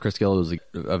 Yep, Chris Gillibo's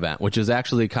event, which is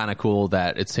actually kind of cool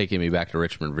that it's taking me back to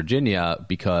Richmond, Virginia,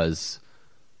 because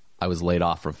I was laid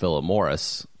off from Philip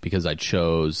Morris because I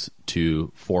chose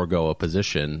to forego a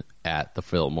position at the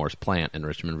Philip Morris plant in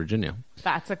Richmond, Virginia.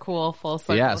 That's a cool full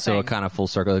circle Yeah, so thing. it kind of full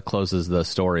circle. It closes the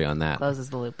story on that. Closes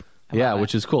the loop. Yeah,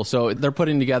 which is cool. So they're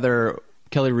putting together,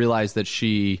 Kelly realized that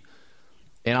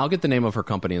and I'll get the name of her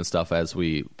company and stuff as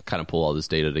we kind of pull all this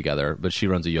data together, but she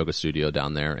runs a yoga studio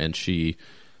down there, and she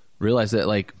realized that,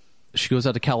 like, she goes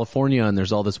out to California and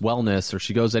there's all this wellness, or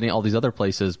she goes all these other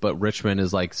places, but Richmond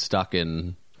is like stuck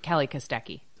in... Kelly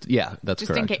Kostecki. Yeah, that's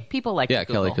just correct. In case people like yeah,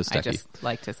 Google, Kelly Kostecki. I just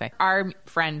like to say. Our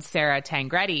friend Sarah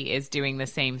Tangretti is doing the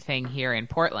same thing here in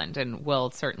Portland, and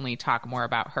we'll certainly talk more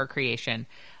about her creation.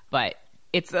 But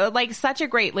it's like such a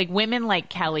great, like, women like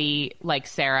Kelly, like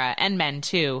Sarah, and men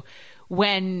too,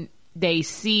 when they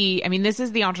see, I mean, this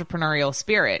is the entrepreneurial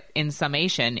spirit in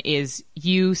summation, is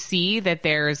you see that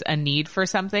there's a need for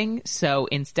something. So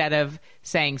instead of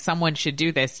saying someone should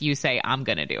do this, you say, I'm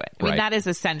going to do it. I mean, that is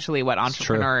essentially what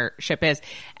entrepreneurship is.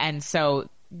 And so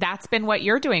that's been what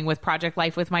you're doing with Project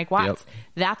Life with Mike Watts. Yep.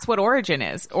 That's what Origin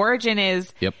is. Origin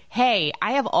is, hey,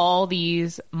 I have all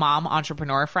these mom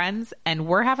entrepreneur friends and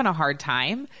we're having a hard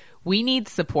time. We need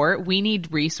support. We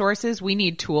need resources. We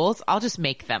need tools. I'll just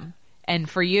make them. And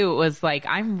for you, it was like,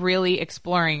 I'm really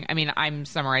exploring. I mean, I'm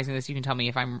summarizing this. You can tell me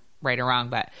if I'm right or wrong,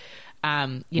 but,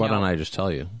 why don't I just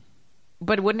tell you?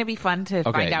 But wouldn't it be fun to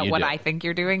find out what I think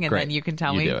you're doing, and then you can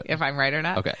tell me if I'm right or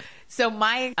not? Okay. So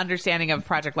my understanding of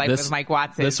Project Life with Mike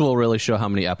Watts is... This will really show how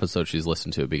many episodes she's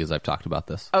listened to, because I've talked about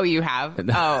this. Oh, you have?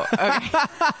 Oh,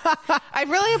 okay.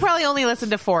 I've really probably only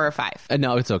listened to 4 or 5.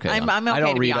 No, it's okay. I'm okay I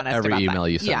don't to read be honest every about email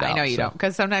that. you send out. Yeah, I know you don't.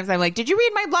 Because sometimes I'm like, did you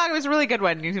read my blog? It was a really good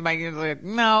one. And Mike is like,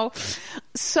 no.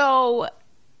 So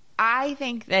I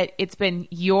think that it's been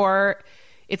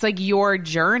it's like your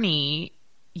journey.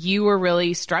 You were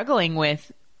really struggling with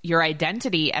your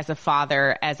identity as a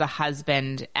father, as a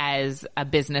husband, as a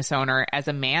business owner, as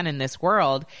a man in this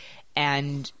world.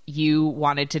 And you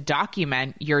wanted to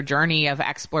document your journey of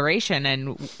exploration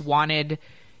and wanted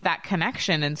that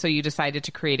connection. And so you decided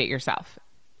to create it yourself.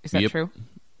 Is that true?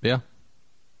 Yeah.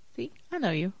 See, I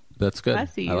know you. That's good. I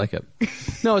see you. I like it.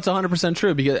 No, it's 100%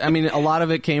 true, because I mean, a lot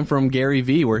of it came from Gary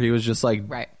Vee, where he was just like,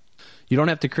 right. You don't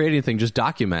have to create anything, just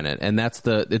document it. And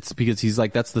it's because he's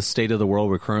like, that's the state of the world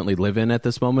we currently live in at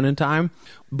this moment in time.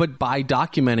 But by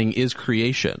documenting is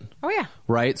creation. Oh, yeah.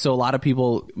 Right? So a lot of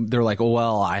people, they're like, oh,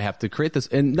 well, I have to create this.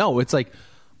 And no, it's like,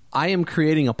 I am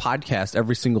creating a podcast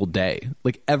every single day.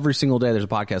 Like every single day there's a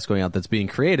podcast going out that's being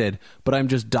created, but I'm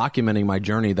just documenting my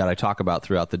journey that I talk about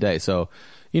throughout the day. So,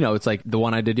 it's like the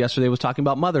one I did yesterday was talking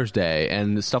about Mother's Day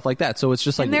and stuff like that. So it's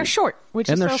just like... And they're short,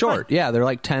 and they're short. Fun. Yeah, they're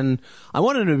like 10... I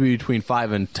wanted them to be between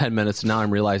 5 and 10 minutes. Now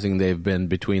I'm realizing they've been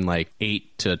between like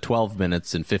 8 to 12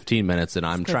 minutes and 15 minutes, and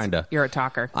I'm trying to... You're a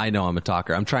talker. I know I'm a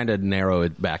talker. I'm trying to narrow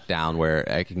it back down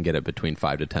where I can get it between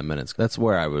 5 to 10 minutes. That's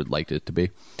where I would like it to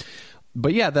be.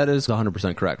 But yeah, that is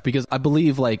 100% correct, because I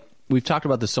believe, like, we've talked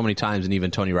about this so many times, and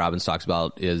even Tony Robbins talks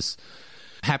about, is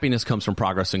happiness comes from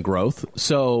progress and growth.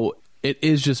 So it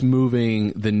is just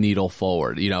moving the needle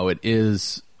forward. It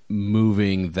is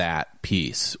moving that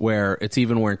piece, where it's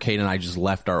even where Kate and I just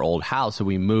left our old house and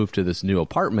we moved to this new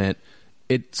apartment,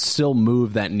 it still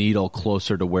moved that needle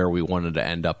closer to where we wanted to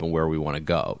end up and where we want to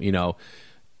go.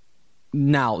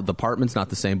 Now, the apartment's not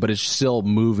the same, but it's still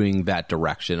moving that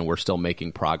direction, and we're still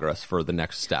making progress for the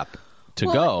next step to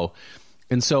go.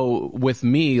 And so with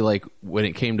me, like, when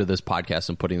it came to this podcast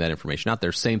and putting that information out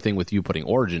there, same thing with you putting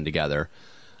Origin together.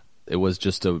 It was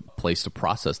just a place to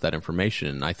process that information.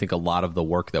 And I think a lot of the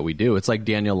work that we do, it's like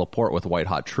Danielle Laporte with White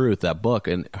Hot Truth, that book,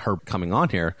 and her coming on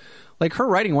here. Like, her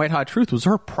writing White Hot Truth was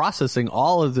her processing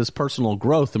all of this personal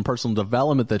growth and personal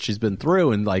development that she's been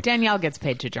through. And like, Danielle gets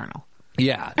paid to journal.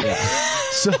 Yeah.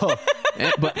 So,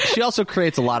 but she also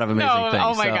creates a lot of amazing things.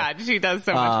 Oh my God, she does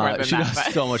so much more than she that.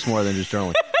 does so much more than just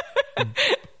journaling.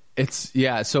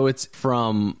 So it's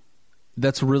from,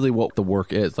 that's really what the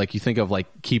work is. Like, you think of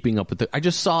like keeping up with I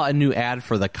just saw a new ad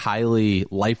for the Kylie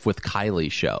Life with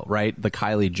Kylie show, right? The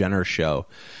Kylie Jenner show.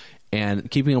 And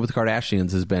keeping up with the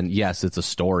Kardashians has been, yes, it's a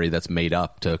story that's made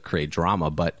up to create drama,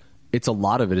 but it's a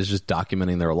lot of it is just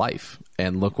documenting their life.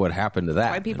 And look what happened to that.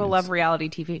 That's why people love reality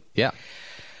TV. Yeah.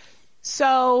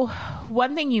 So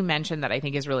one thing you mentioned that I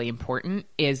think is really important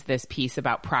is this piece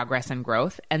about progress and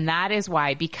growth. And that is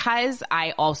why, because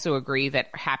I also agree that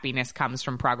happiness comes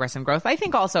from progress and growth, I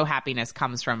think also happiness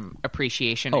comes from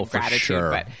appreciation and gratitude.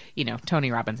 Sure. But,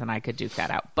 Tony Robbins and I could duke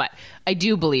that out. But I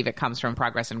do believe it comes from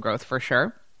progress and growth for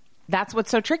sure. That's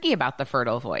what's so tricky about the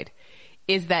fertile void,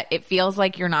 is that it feels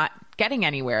like you're not getting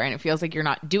anywhere and it feels like you're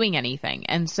not doing anything.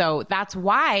 And so that's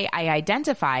why I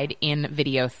identified in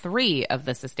video 3 of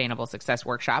the Sustainable Success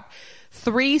Workshop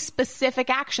 3 specific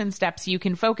action steps you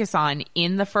can focus on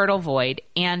in the fertile void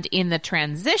and in the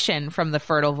transition from the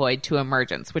fertile void to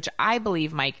emergence, which I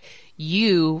believe, Mike,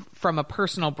 you, from a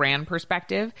personal brand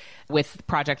perspective with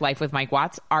Project Life with Mike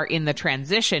Watts, are in the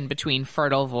transition between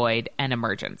fertile void and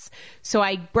emergence. So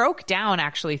I broke down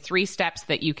actually 3 steps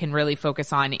that you can really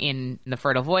focus on in the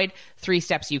fertile void, 3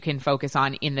 steps you can focus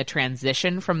on in the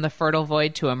transition from the fertile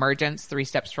void to emergence, 3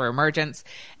 steps for emergence.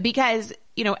 Because,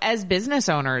 as business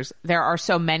owners, there are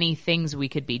so many things we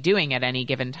could be doing at any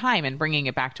given time, and bringing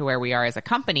it back to where we are as a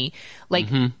company. Like,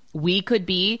 we could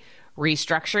be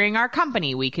restructuring our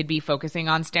company. We could be focusing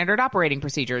on standard operating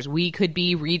procedures. We could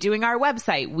be redoing our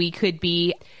website. We could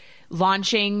be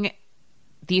launching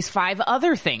these 5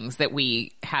 other things that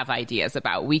we have ideas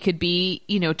about. We could be,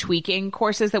 tweaking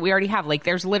courses that we already have. Like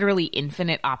there's literally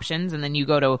infinite options. And then you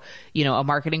go to, a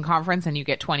marketing conference and you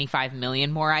get 25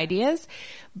 million more ideas.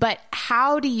 But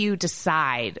how do you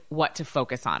decide what to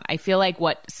focus on? I feel like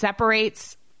what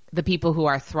separates the people who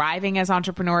are thriving as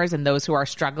entrepreneurs and those who are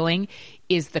struggling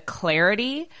is the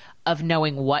clarity of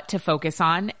knowing what to focus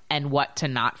on and what to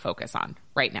not focus on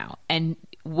right now. And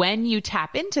when you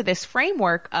tap into this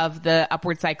framework of the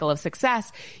upward cycle of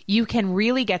success, you can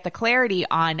really get the clarity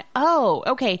on, oh,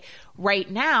 okay, right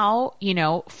now,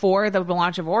 for the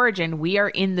launch of Origin, we are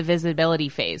in the visibility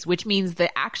phase, which means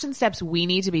the action steps we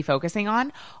need to be focusing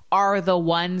on are the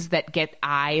ones that get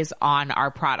eyes on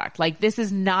our product. Like this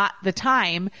is not the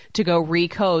time to go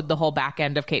recode the whole back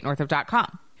end of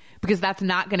katenorthrup.com. Because that's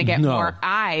not going to get more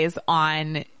eyes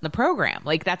on the program.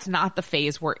 Like that's not the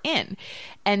phase we're in.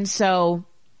 And so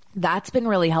that's been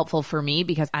really helpful for me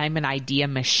because I'm an idea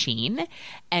machine.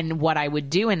 And what I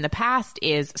would do in the past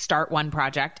is start one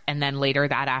project and then later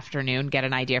that afternoon get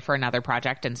an idea for another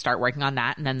project and start working on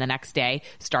that. And then the next day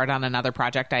start on another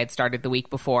project I had started the week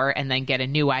before and then get a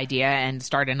new idea and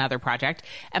start another project.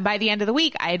 And by the end of the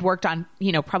week, I had worked on,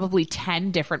 probably 10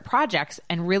 different projects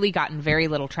and really gotten very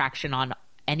little traction on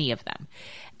any of them.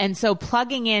 And so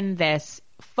plugging in this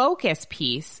focus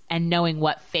piece and knowing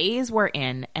what phase we're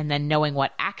in and then knowing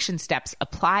what action steps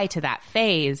apply to that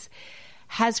phase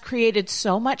has created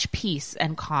so much peace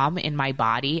and calm in my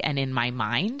body and in my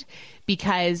mind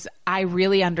because I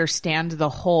really understand the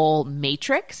whole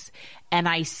matrix and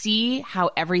I see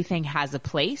how everything has a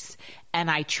place.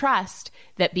 And I trust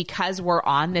that because we're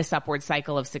on this upward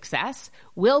cycle of success,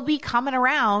 we'll be coming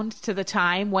around to the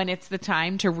time when it's the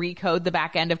time to recode the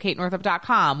back end of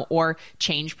katenorthrup.com or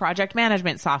change project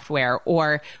management software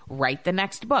or write the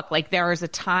next book. Like there is a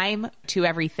time to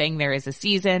everything. There is a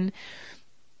season.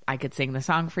 I could sing the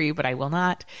song for you, but I will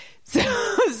not.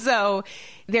 So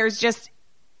there's just,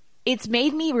 it's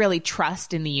made me really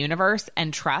trust in the universe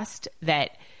and trust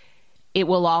that it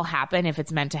will all happen if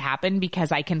it's meant to happen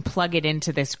because I can plug it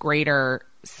into this greater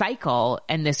cycle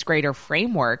and this greater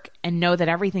framework and know that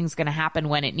everything's going to happen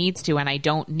when it needs to. And I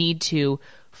don't need to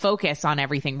focus on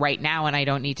everything right now. And I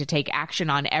don't need to take action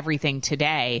on everything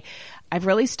today. I've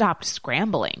really stopped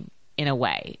scrambling in a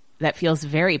way that feels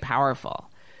very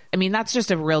powerful. I mean, that's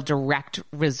just a real direct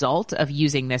result of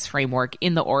using this framework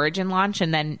in the Origin launch.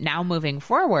 And then now moving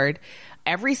forward,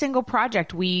 every single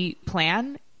project we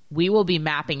plan, we will be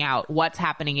mapping out what's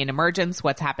happening in emergence,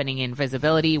 what's happening in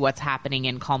visibility, what's happening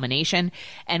in culmination,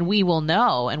 and we will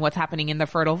know and what's happening in the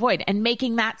fertile void and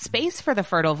making that space for the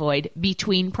fertile void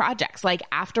between projects. Like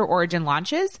after Origin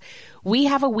launches, we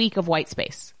have a week of white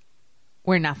space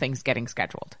where nothing's getting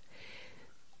scheduled.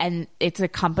 And it's a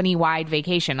company-wide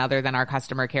vacation other than our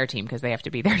customer care team because they have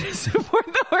to be there to support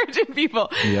the Origin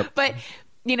people. Yep. But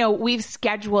we've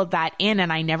scheduled that in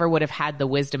and I never would have had the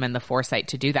wisdom and the foresight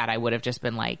to do that. I would have just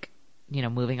been like,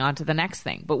 moving on to the next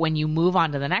thing. But when you move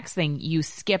on to the next thing, you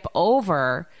skip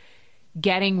over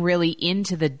getting really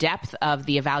into the depth of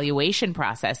the evaluation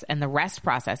process and the rest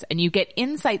process. And you get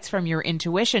insights from your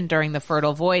intuition during the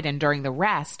fertile void and during the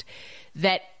rest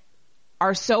that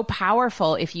are so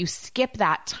powerful. If you skip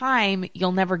that time,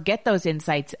 you'll never get those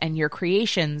insights and your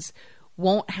creations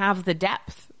won't have the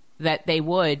depth that they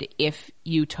would if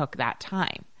you took that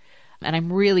time. And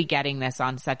I'm really getting this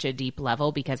on such a deep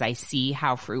level because I see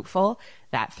how fruitful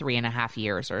that 3.5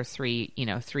 years or 3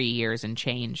 years and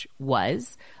change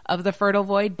was of the fertile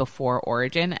void before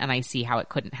Origin. And I see how it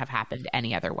couldn't have happened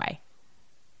any other way.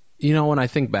 When I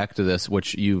think back to this,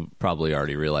 which you probably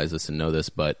already realize this and know this,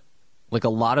 but like a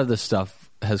lot of this stuff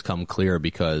has come clear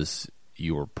because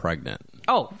you were pregnant.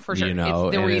 Oh, for sure. It's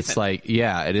the reason. It's like,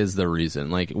 yeah, it is the reason.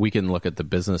 Like we can look at the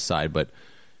business side, but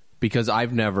because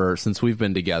I've never, since we've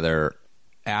been together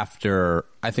after,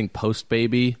 I think post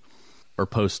baby or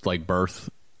post like birth,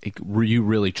 you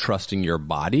really trusting your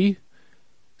body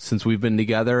since we've been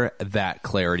together, that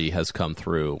clarity has come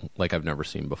through like I've never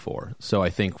seen before. So I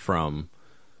think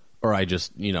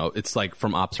it's like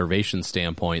from observation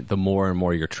standpoint, the more and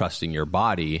more you're trusting your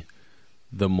body,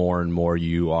 the more and more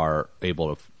you are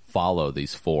able to follow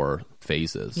these 4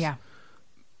 phases. Yeah.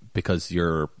 Because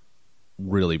you're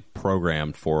really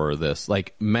programmed for this.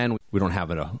 Like men, we don't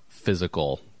have a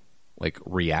physical like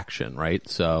reaction, right?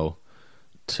 So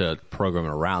to program it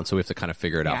around. So we have to kind of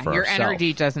figure it out for your ourselves. Your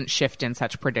energy doesn't shift in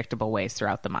such predictable ways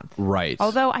throughout the month. Right.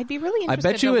 Although I'd be really interested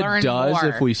I bet you to learn it does more.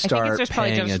 if we start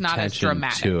paying just not as attention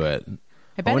dramatic. to it.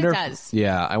 I bet it does.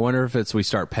 I wonder if we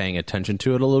start paying attention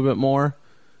to it a little bit more.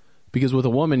 Because with a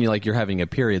woman, you're having a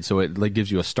period, so it like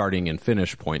gives you a starting and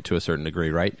finish point to a certain degree,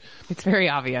 right? It's very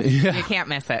obvious. Yeah. You can't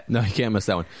miss it. No, you can't miss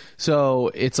that one.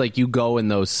 So it's like you go in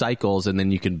those cycles, and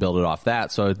then you can build it off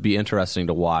that. So it'd be interesting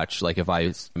to watch. Like if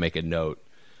I make a note,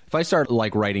 if I start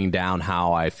like writing down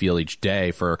how I feel each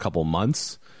day for a couple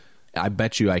months, I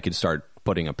bet you I could start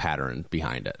putting a pattern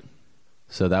behind it.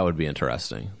 So that would be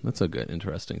interesting. That's a good,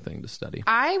 interesting thing to study.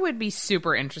 I would be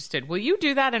super interested. Will you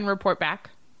do that and report back?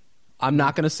 I'm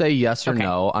not going to say yes or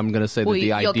no. I'm going to say that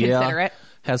the idea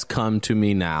has come to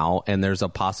me now, and there's a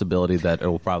possibility that it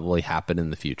will probably happen in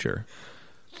the future.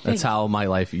 That's how my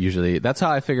life usually, that's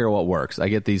how I figure what works. I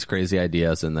get these crazy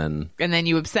ideas, and then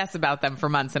you obsess about them for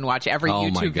months and watch every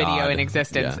YouTube video in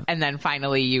existence. Yeah. And then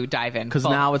finally you dive in. Because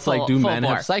now it's like, do men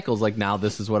have cycles? Like now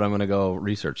this is what I'm going to go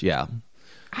research. Yeah.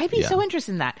 I'd be so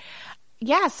interested in that.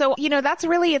 Yeah. So, that's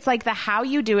really, it's like the how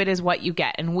you do it is what you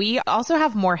get. And we also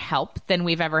have more help than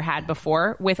we've ever had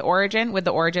before with the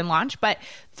Origin launch. But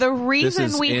the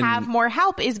reason we have more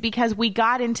help is because we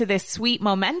got into this sweet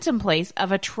momentum place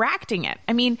of attracting it.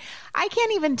 I mean, I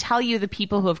can't even tell you the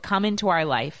people who have come into our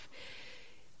life.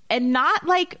 And not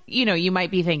like, you might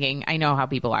be thinking, I know how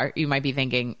people are. You might be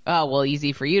thinking, oh, well,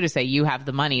 easy for you to say you have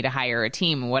the money to hire a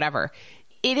team, whatever.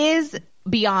 It is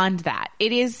beyond that.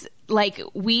 It is like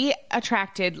we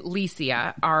attracted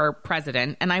Licia, our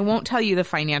president, and I won't tell you the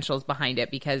financials behind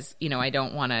it because, I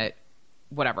don't want to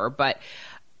whatever, but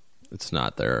it's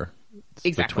not there. It's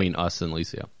exactly between us and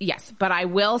Licia. Yes, but I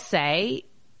will say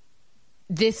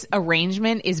this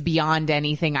arrangement is beyond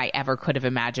anything I ever could have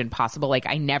imagined possible. Like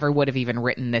I never would have even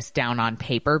written this down on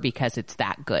paper because it's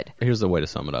that good. Here's the way to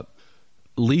sum it up.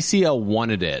 Licia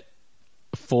wanted it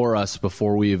for us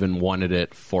before we even wanted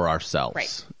it for ourselves.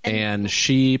 Right. And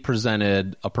she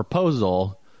presented a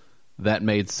proposal that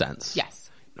made sense.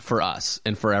 Yes. For us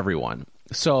and for everyone.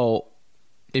 So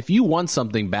if you want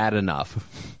something bad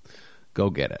enough, go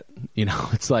get it.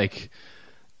 It's like,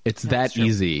 it's that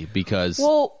easy because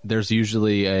there's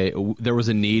usually there was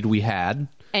a need we had.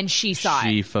 And she saw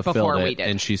it before we did.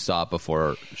 And she saw it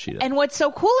before she did. And what's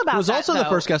so cool about that, it was also the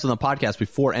first guest on the podcast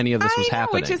before any of this was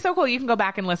happening. Which is so cool. You can go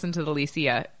back and listen to the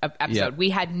Licia episode. Yeah. We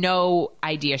had no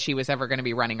idea she was ever going to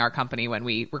be running our company when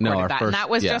we recorded that. And that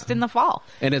was just in the fall.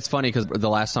 And it's funny because the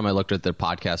last time I looked at the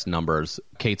podcast numbers,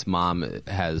 Kate's mom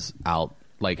has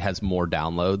more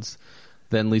downloads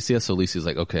than Licia. So Licia's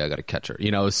like, okay, I got to catch her.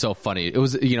 It was so funny. It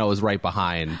was, it was right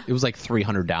behind. It was like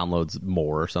 300 downloads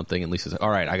more or something. And Licia's like, all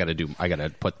right, I got to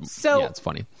put. So, yeah, it's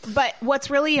funny. But what's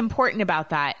really important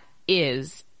about that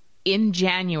is in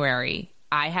January,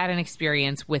 I had an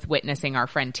experience with witnessing our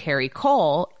friend Terry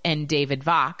Cole and David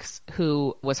Vox,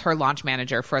 who was her launch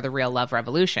manager for the Real Love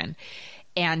Revolution.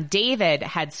 And David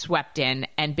had swept in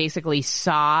and basically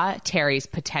saw Terry's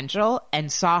potential and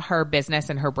saw her business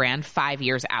and her brand 5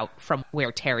 years out from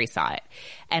where Terry saw it.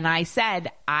 And I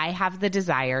said, I have the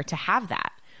desire to have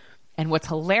that. And what's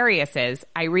hilarious is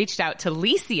I reached out to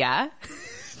Licia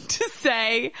to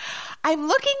say, I'm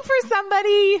looking for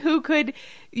somebody who could,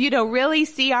 really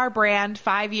see our brand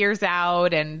 5 years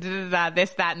out and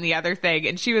this, that, and the other thing.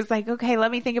 And she was like, okay, let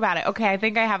me think about it. Okay, I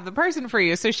think I have the person for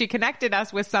you. So she connected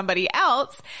us with somebody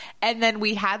else. And then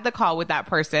we had the call with that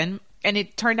person. And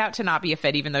it turned out to not be a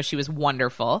fit, even though she was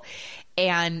wonderful.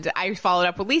 And I followed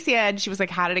up with Licia and she was like,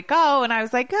 how did it go? And I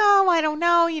was like, oh, I don't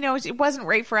know. It wasn't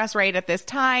right for us right at this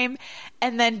time.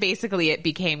 And then basically it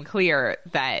became clear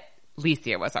that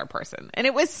Licia was our person. And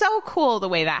it was so cool the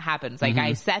way that happens. Like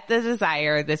I set the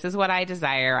desire. This is what I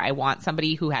desire. I want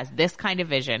somebody who has this kind of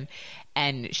vision.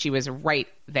 And she was right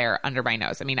there under my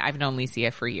nose. I mean, I've known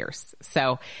Licia for years.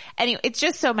 So anyway, it's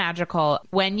just so magical.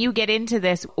 When you get into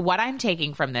this, what I'm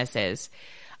taking from this is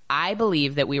I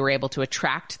believe that we were able to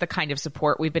attract the kind of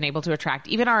support we've been able to attract.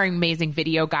 Even our amazing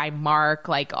video guy, Mark,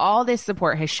 like all this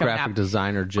support has shown up. Graphic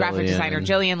designer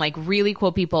Jillian, like really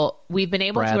cool people. We've been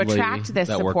able Bradley, to attract this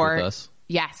support. Worked with us.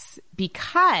 Yes,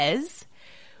 because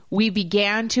we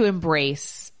began to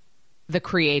embrace the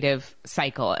creative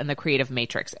cycle and the creative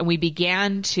matrix. And we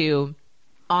began to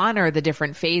honor the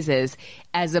different phases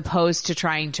as opposed to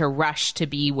trying to rush to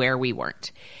be where we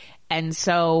weren't. And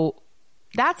so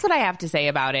that's what I have to say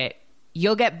about it.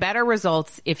 You'll get better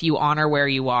results if you honor where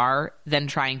you are than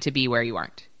trying to be where you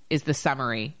aren't, is the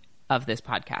summary of this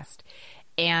podcast.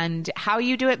 And how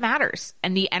you do it matters.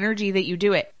 And the energy that you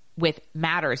do it with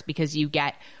matters because you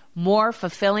get more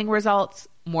fulfilling results,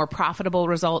 more profitable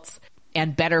results,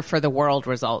 and better for the world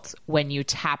results when you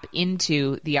tap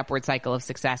into the upward cycle of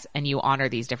success and you honor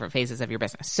these different phases of your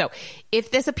business. So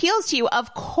if this appeals to you,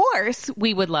 of course,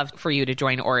 we would love for you to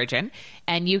join Origin,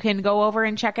 and you can go over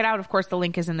and check it out. Of course, the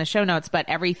link is in the show notes, but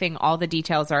everything, all the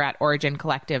details are at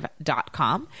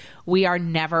origincollective.com. We are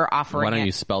never offering Why don't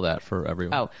you spell that for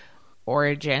everyone? Oh,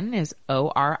 Origin is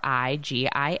ORIGIN.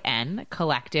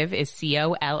 Collective is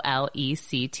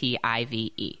COLLECTIVE.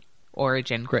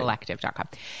 OriginCollective.com.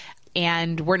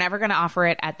 And we're never going to offer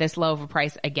it at this low of a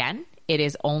price again. It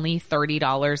is only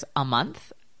 $30 a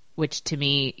month, which to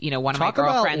me, one of my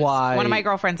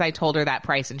girlfriends, I told her that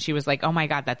price and she was like, oh my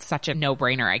God, that's such a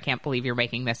no-brainer. I can't believe you're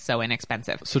making this so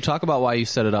inexpensive. So talk about why you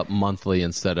set it up monthly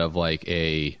instead of like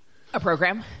a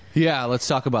program. Yeah, let's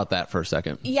talk about that for a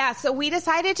second. Yeah, so we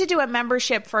decided to do a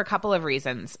membership for a couple of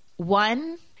reasons.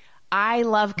 One, I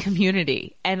love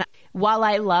community. And while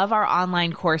I love our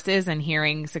online courses and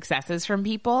hearing successes from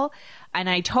people, and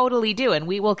I totally do, and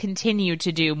we will continue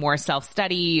to do more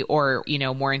self-study or,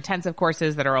 more intensive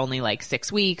courses that are only like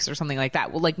 6 weeks or something like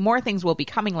that. Well, like more things will be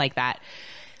coming like that.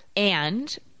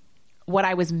 And what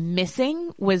I was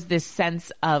missing was this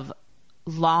sense of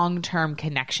long-term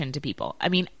connection to people. I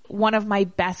mean, one of my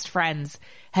best friends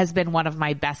has been one of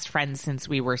my best friends since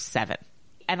we were 7.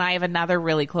 And I have another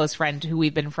really close friend who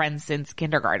we've been friends since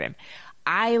kindergarten.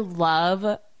 I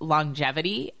love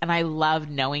longevity and I love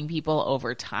knowing people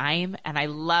over time and I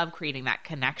love creating that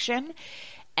connection.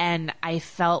 And I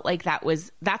felt like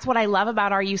that's what I love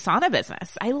about our USANA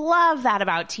business. I love that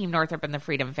about Team Northrop and the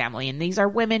Freedom Family. And these are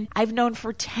women I've known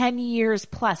for 10 years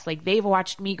plus. Like they've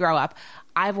watched me grow up.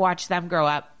 I've watched them grow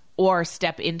up or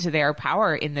step into their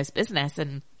power in this business.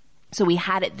 And so we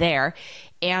had it there,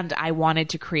 and I wanted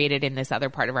to create it in this other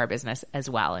part of our business as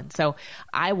well. And so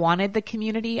I wanted the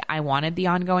community. I wanted the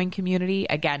ongoing community.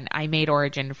 Again, I made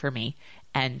Origin for me,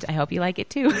 and I hope you like it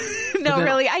too.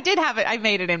 Really, I did have it. I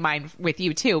made it in mind with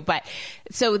you too. But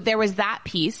so there was that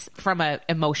piece from an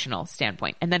emotional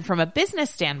standpoint. And then from a business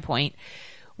standpoint,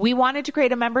 we wanted to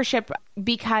create a membership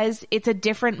because it's a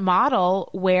different model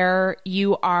where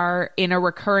you are in a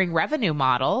recurring revenue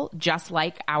model, just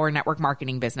like our network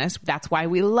marketing business. That's why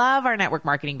we love our network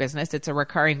marketing business. It's a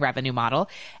recurring revenue model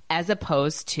as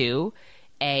opposed to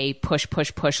a push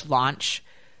launch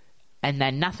and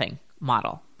then nothing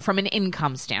model from an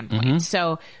income standpoint. Mm-hmm.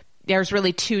 So there's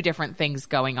really two different things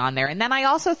going on there. And then I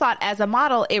also thought as a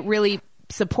model, it really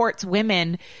supports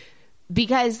women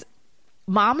because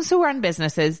moms who run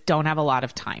businesses don't have a lot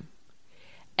of time.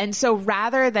 And so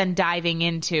rather than diving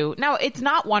into, no, it's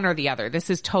not one or the other. This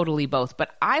is totally both. But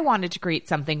I wanted to create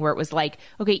something where it was like,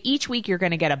 okay, each week you're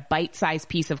going to get a bite-sized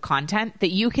piece of content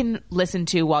that you can listen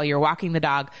to while you're walking the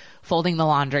dog, folding the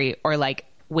laundry, or like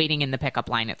waiting in the pickup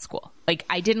line at school. Like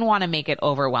I didn't want to make it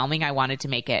overwhelming. I wanted to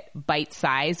make it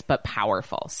bite-sized but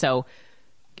powerful. So,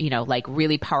 like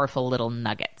really powerful little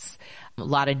nuggets, a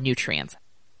lot of nutrients.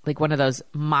 Like one of those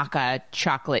maca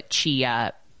chocolate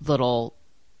chia little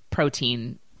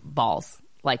protein balls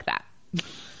like that.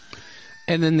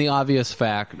 And then the obvious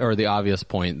fact or the obvious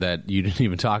point that you didn't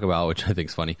even talk about, which I think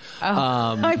is funny.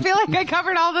 I feel like I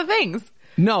covered all the things.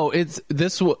 No, it's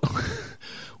this.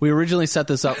 We originally set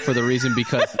this up for the reason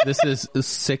because this is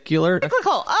cyclical.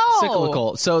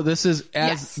 Cyclical. So this is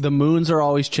as the moons are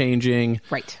always changing.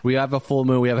 Right. We have a full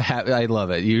moon. We have I love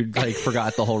it. You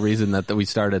forgot the whole reason that we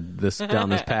started this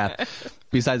down this path.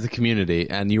 Besides the community,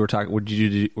 and you were talking.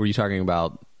 Were you talking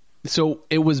about? So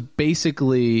it was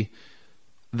basically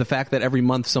the fact that every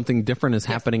month something different is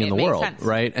happening in the world, sense.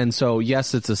 Right? And so,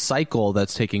 yes, it's a cycle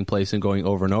that's taking place and going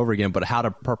over and over again, but how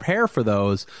to prepare for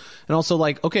those. And also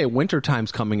like, okay, winter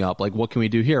time's coming up. Like, what can we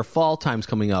do here? Fall time's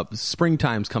coming up. Spring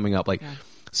time's coming up. Like,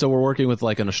 so we're working with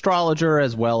like an astrologer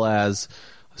as well as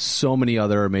so many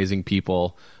other amazing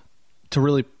people to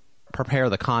really prepare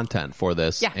the content for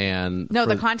this. Yeah. And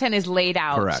the content is laid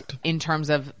out correct. In terms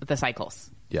of the cycles.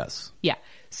 Yes. Yeah.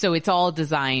 So it's all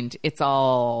designed with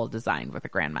a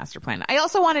grand master plan. I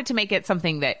also wanted to make it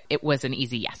something that it was an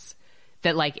easy yes.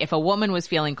 That like if a woman was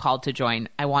feeling called to join,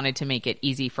 I wanted to make it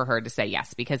easy for her to say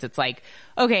yes, because it's like,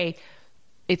 okay,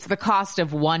 it's the cost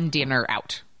of one dinner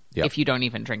out. Yep. If you don't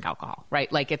even drink alcohol,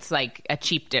 right? Like it's like a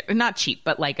cheap, not cheap,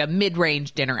 but like a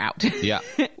mid-range dinner out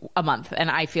a month. And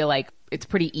I feel like it's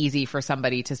pretty easy for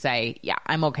somebody to say, yeah,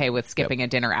 I'm okay with skipping a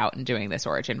dinner out and doing this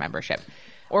Origin membership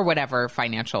or whatever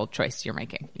financial choice you're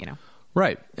making,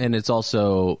 Right. And it's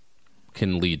also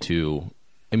can lead to,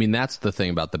 I mean, that's the thing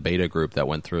about the beta group that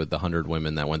went through it, the 100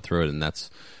 women that went through it. And it's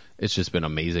just been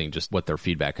amazing just what their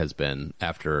feedback has been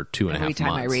after 2.5 months. Every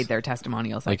time I read their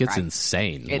testimonials, like it's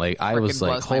insane. I was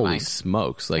like, holy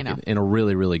smokes, like in a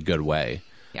really, really good way.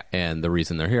 Yep. And the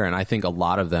reason they're here. And I think a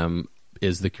lot of them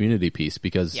is the community piece,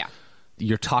 because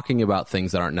you're talking about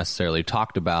things that aren't necessarily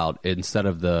talked about. Instead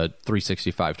of the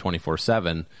 365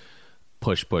 24/7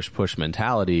 push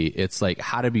mentality, it's like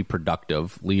how to be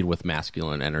productive, lead with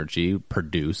masculine energy,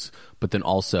 produce, but then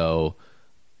also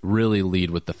really lead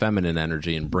with the feminine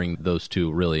energy and bring those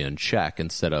two really in check,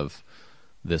 instead of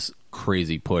this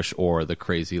crazy push or the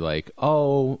crazy like,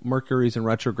 oh, Mercury's in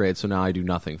retrograde, so now I do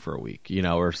nothing for a week,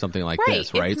 or something like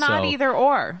this, right? It's not either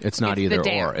or. It's not either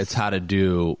or. It's how to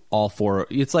do all four.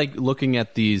 It's like looking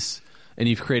at these, and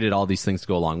you've created all these things to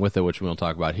go along with it, which we won't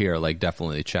talk about here. Like,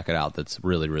 definitely check it out. That's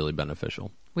really, really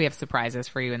beneficial. We have surprises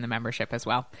for you in the membership as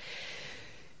well.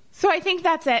 So I think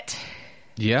that's it.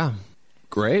 Yeah.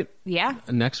 Great. Yeah.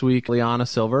 Next week, Liana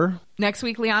Silver.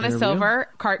 Silver.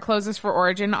 Cart closes for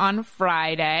Origin on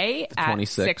Friday at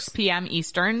 6 p.m.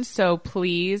 Eastern. So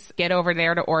please get over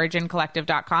there to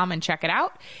origincollective.com and check it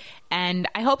out. And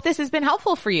I hope this has been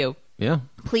helpful for you. Yeah.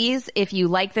 Please, if you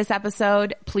like this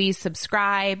episode, please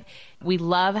subscribe. We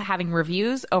love having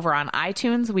reviews over on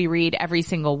iTunes. We read every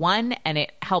single one, and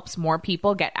it helps more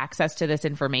people get access to this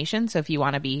information. So if you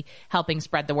want to be helping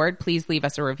spread the word, please leave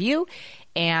us a review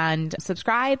and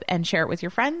subscribe and share it with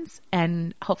your friends.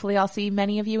 And hopefully I'll see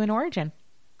many of you in Origin.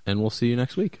 And we'll see you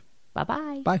next week.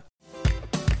 Bye-bye. Bye.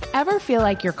 Ever feel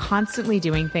like you're constantly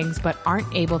doing things but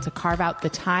aren't able to carve out the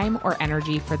time or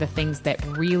energy for the things that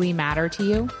really matter to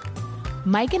you?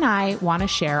 Mike and I want to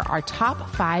share our top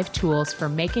 5 tools for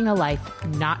making a life,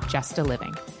 not just a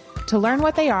living. To learn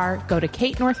what they are, go to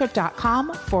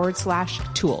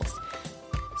katenorthrup.com/tools.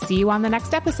 See you on the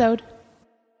next episode.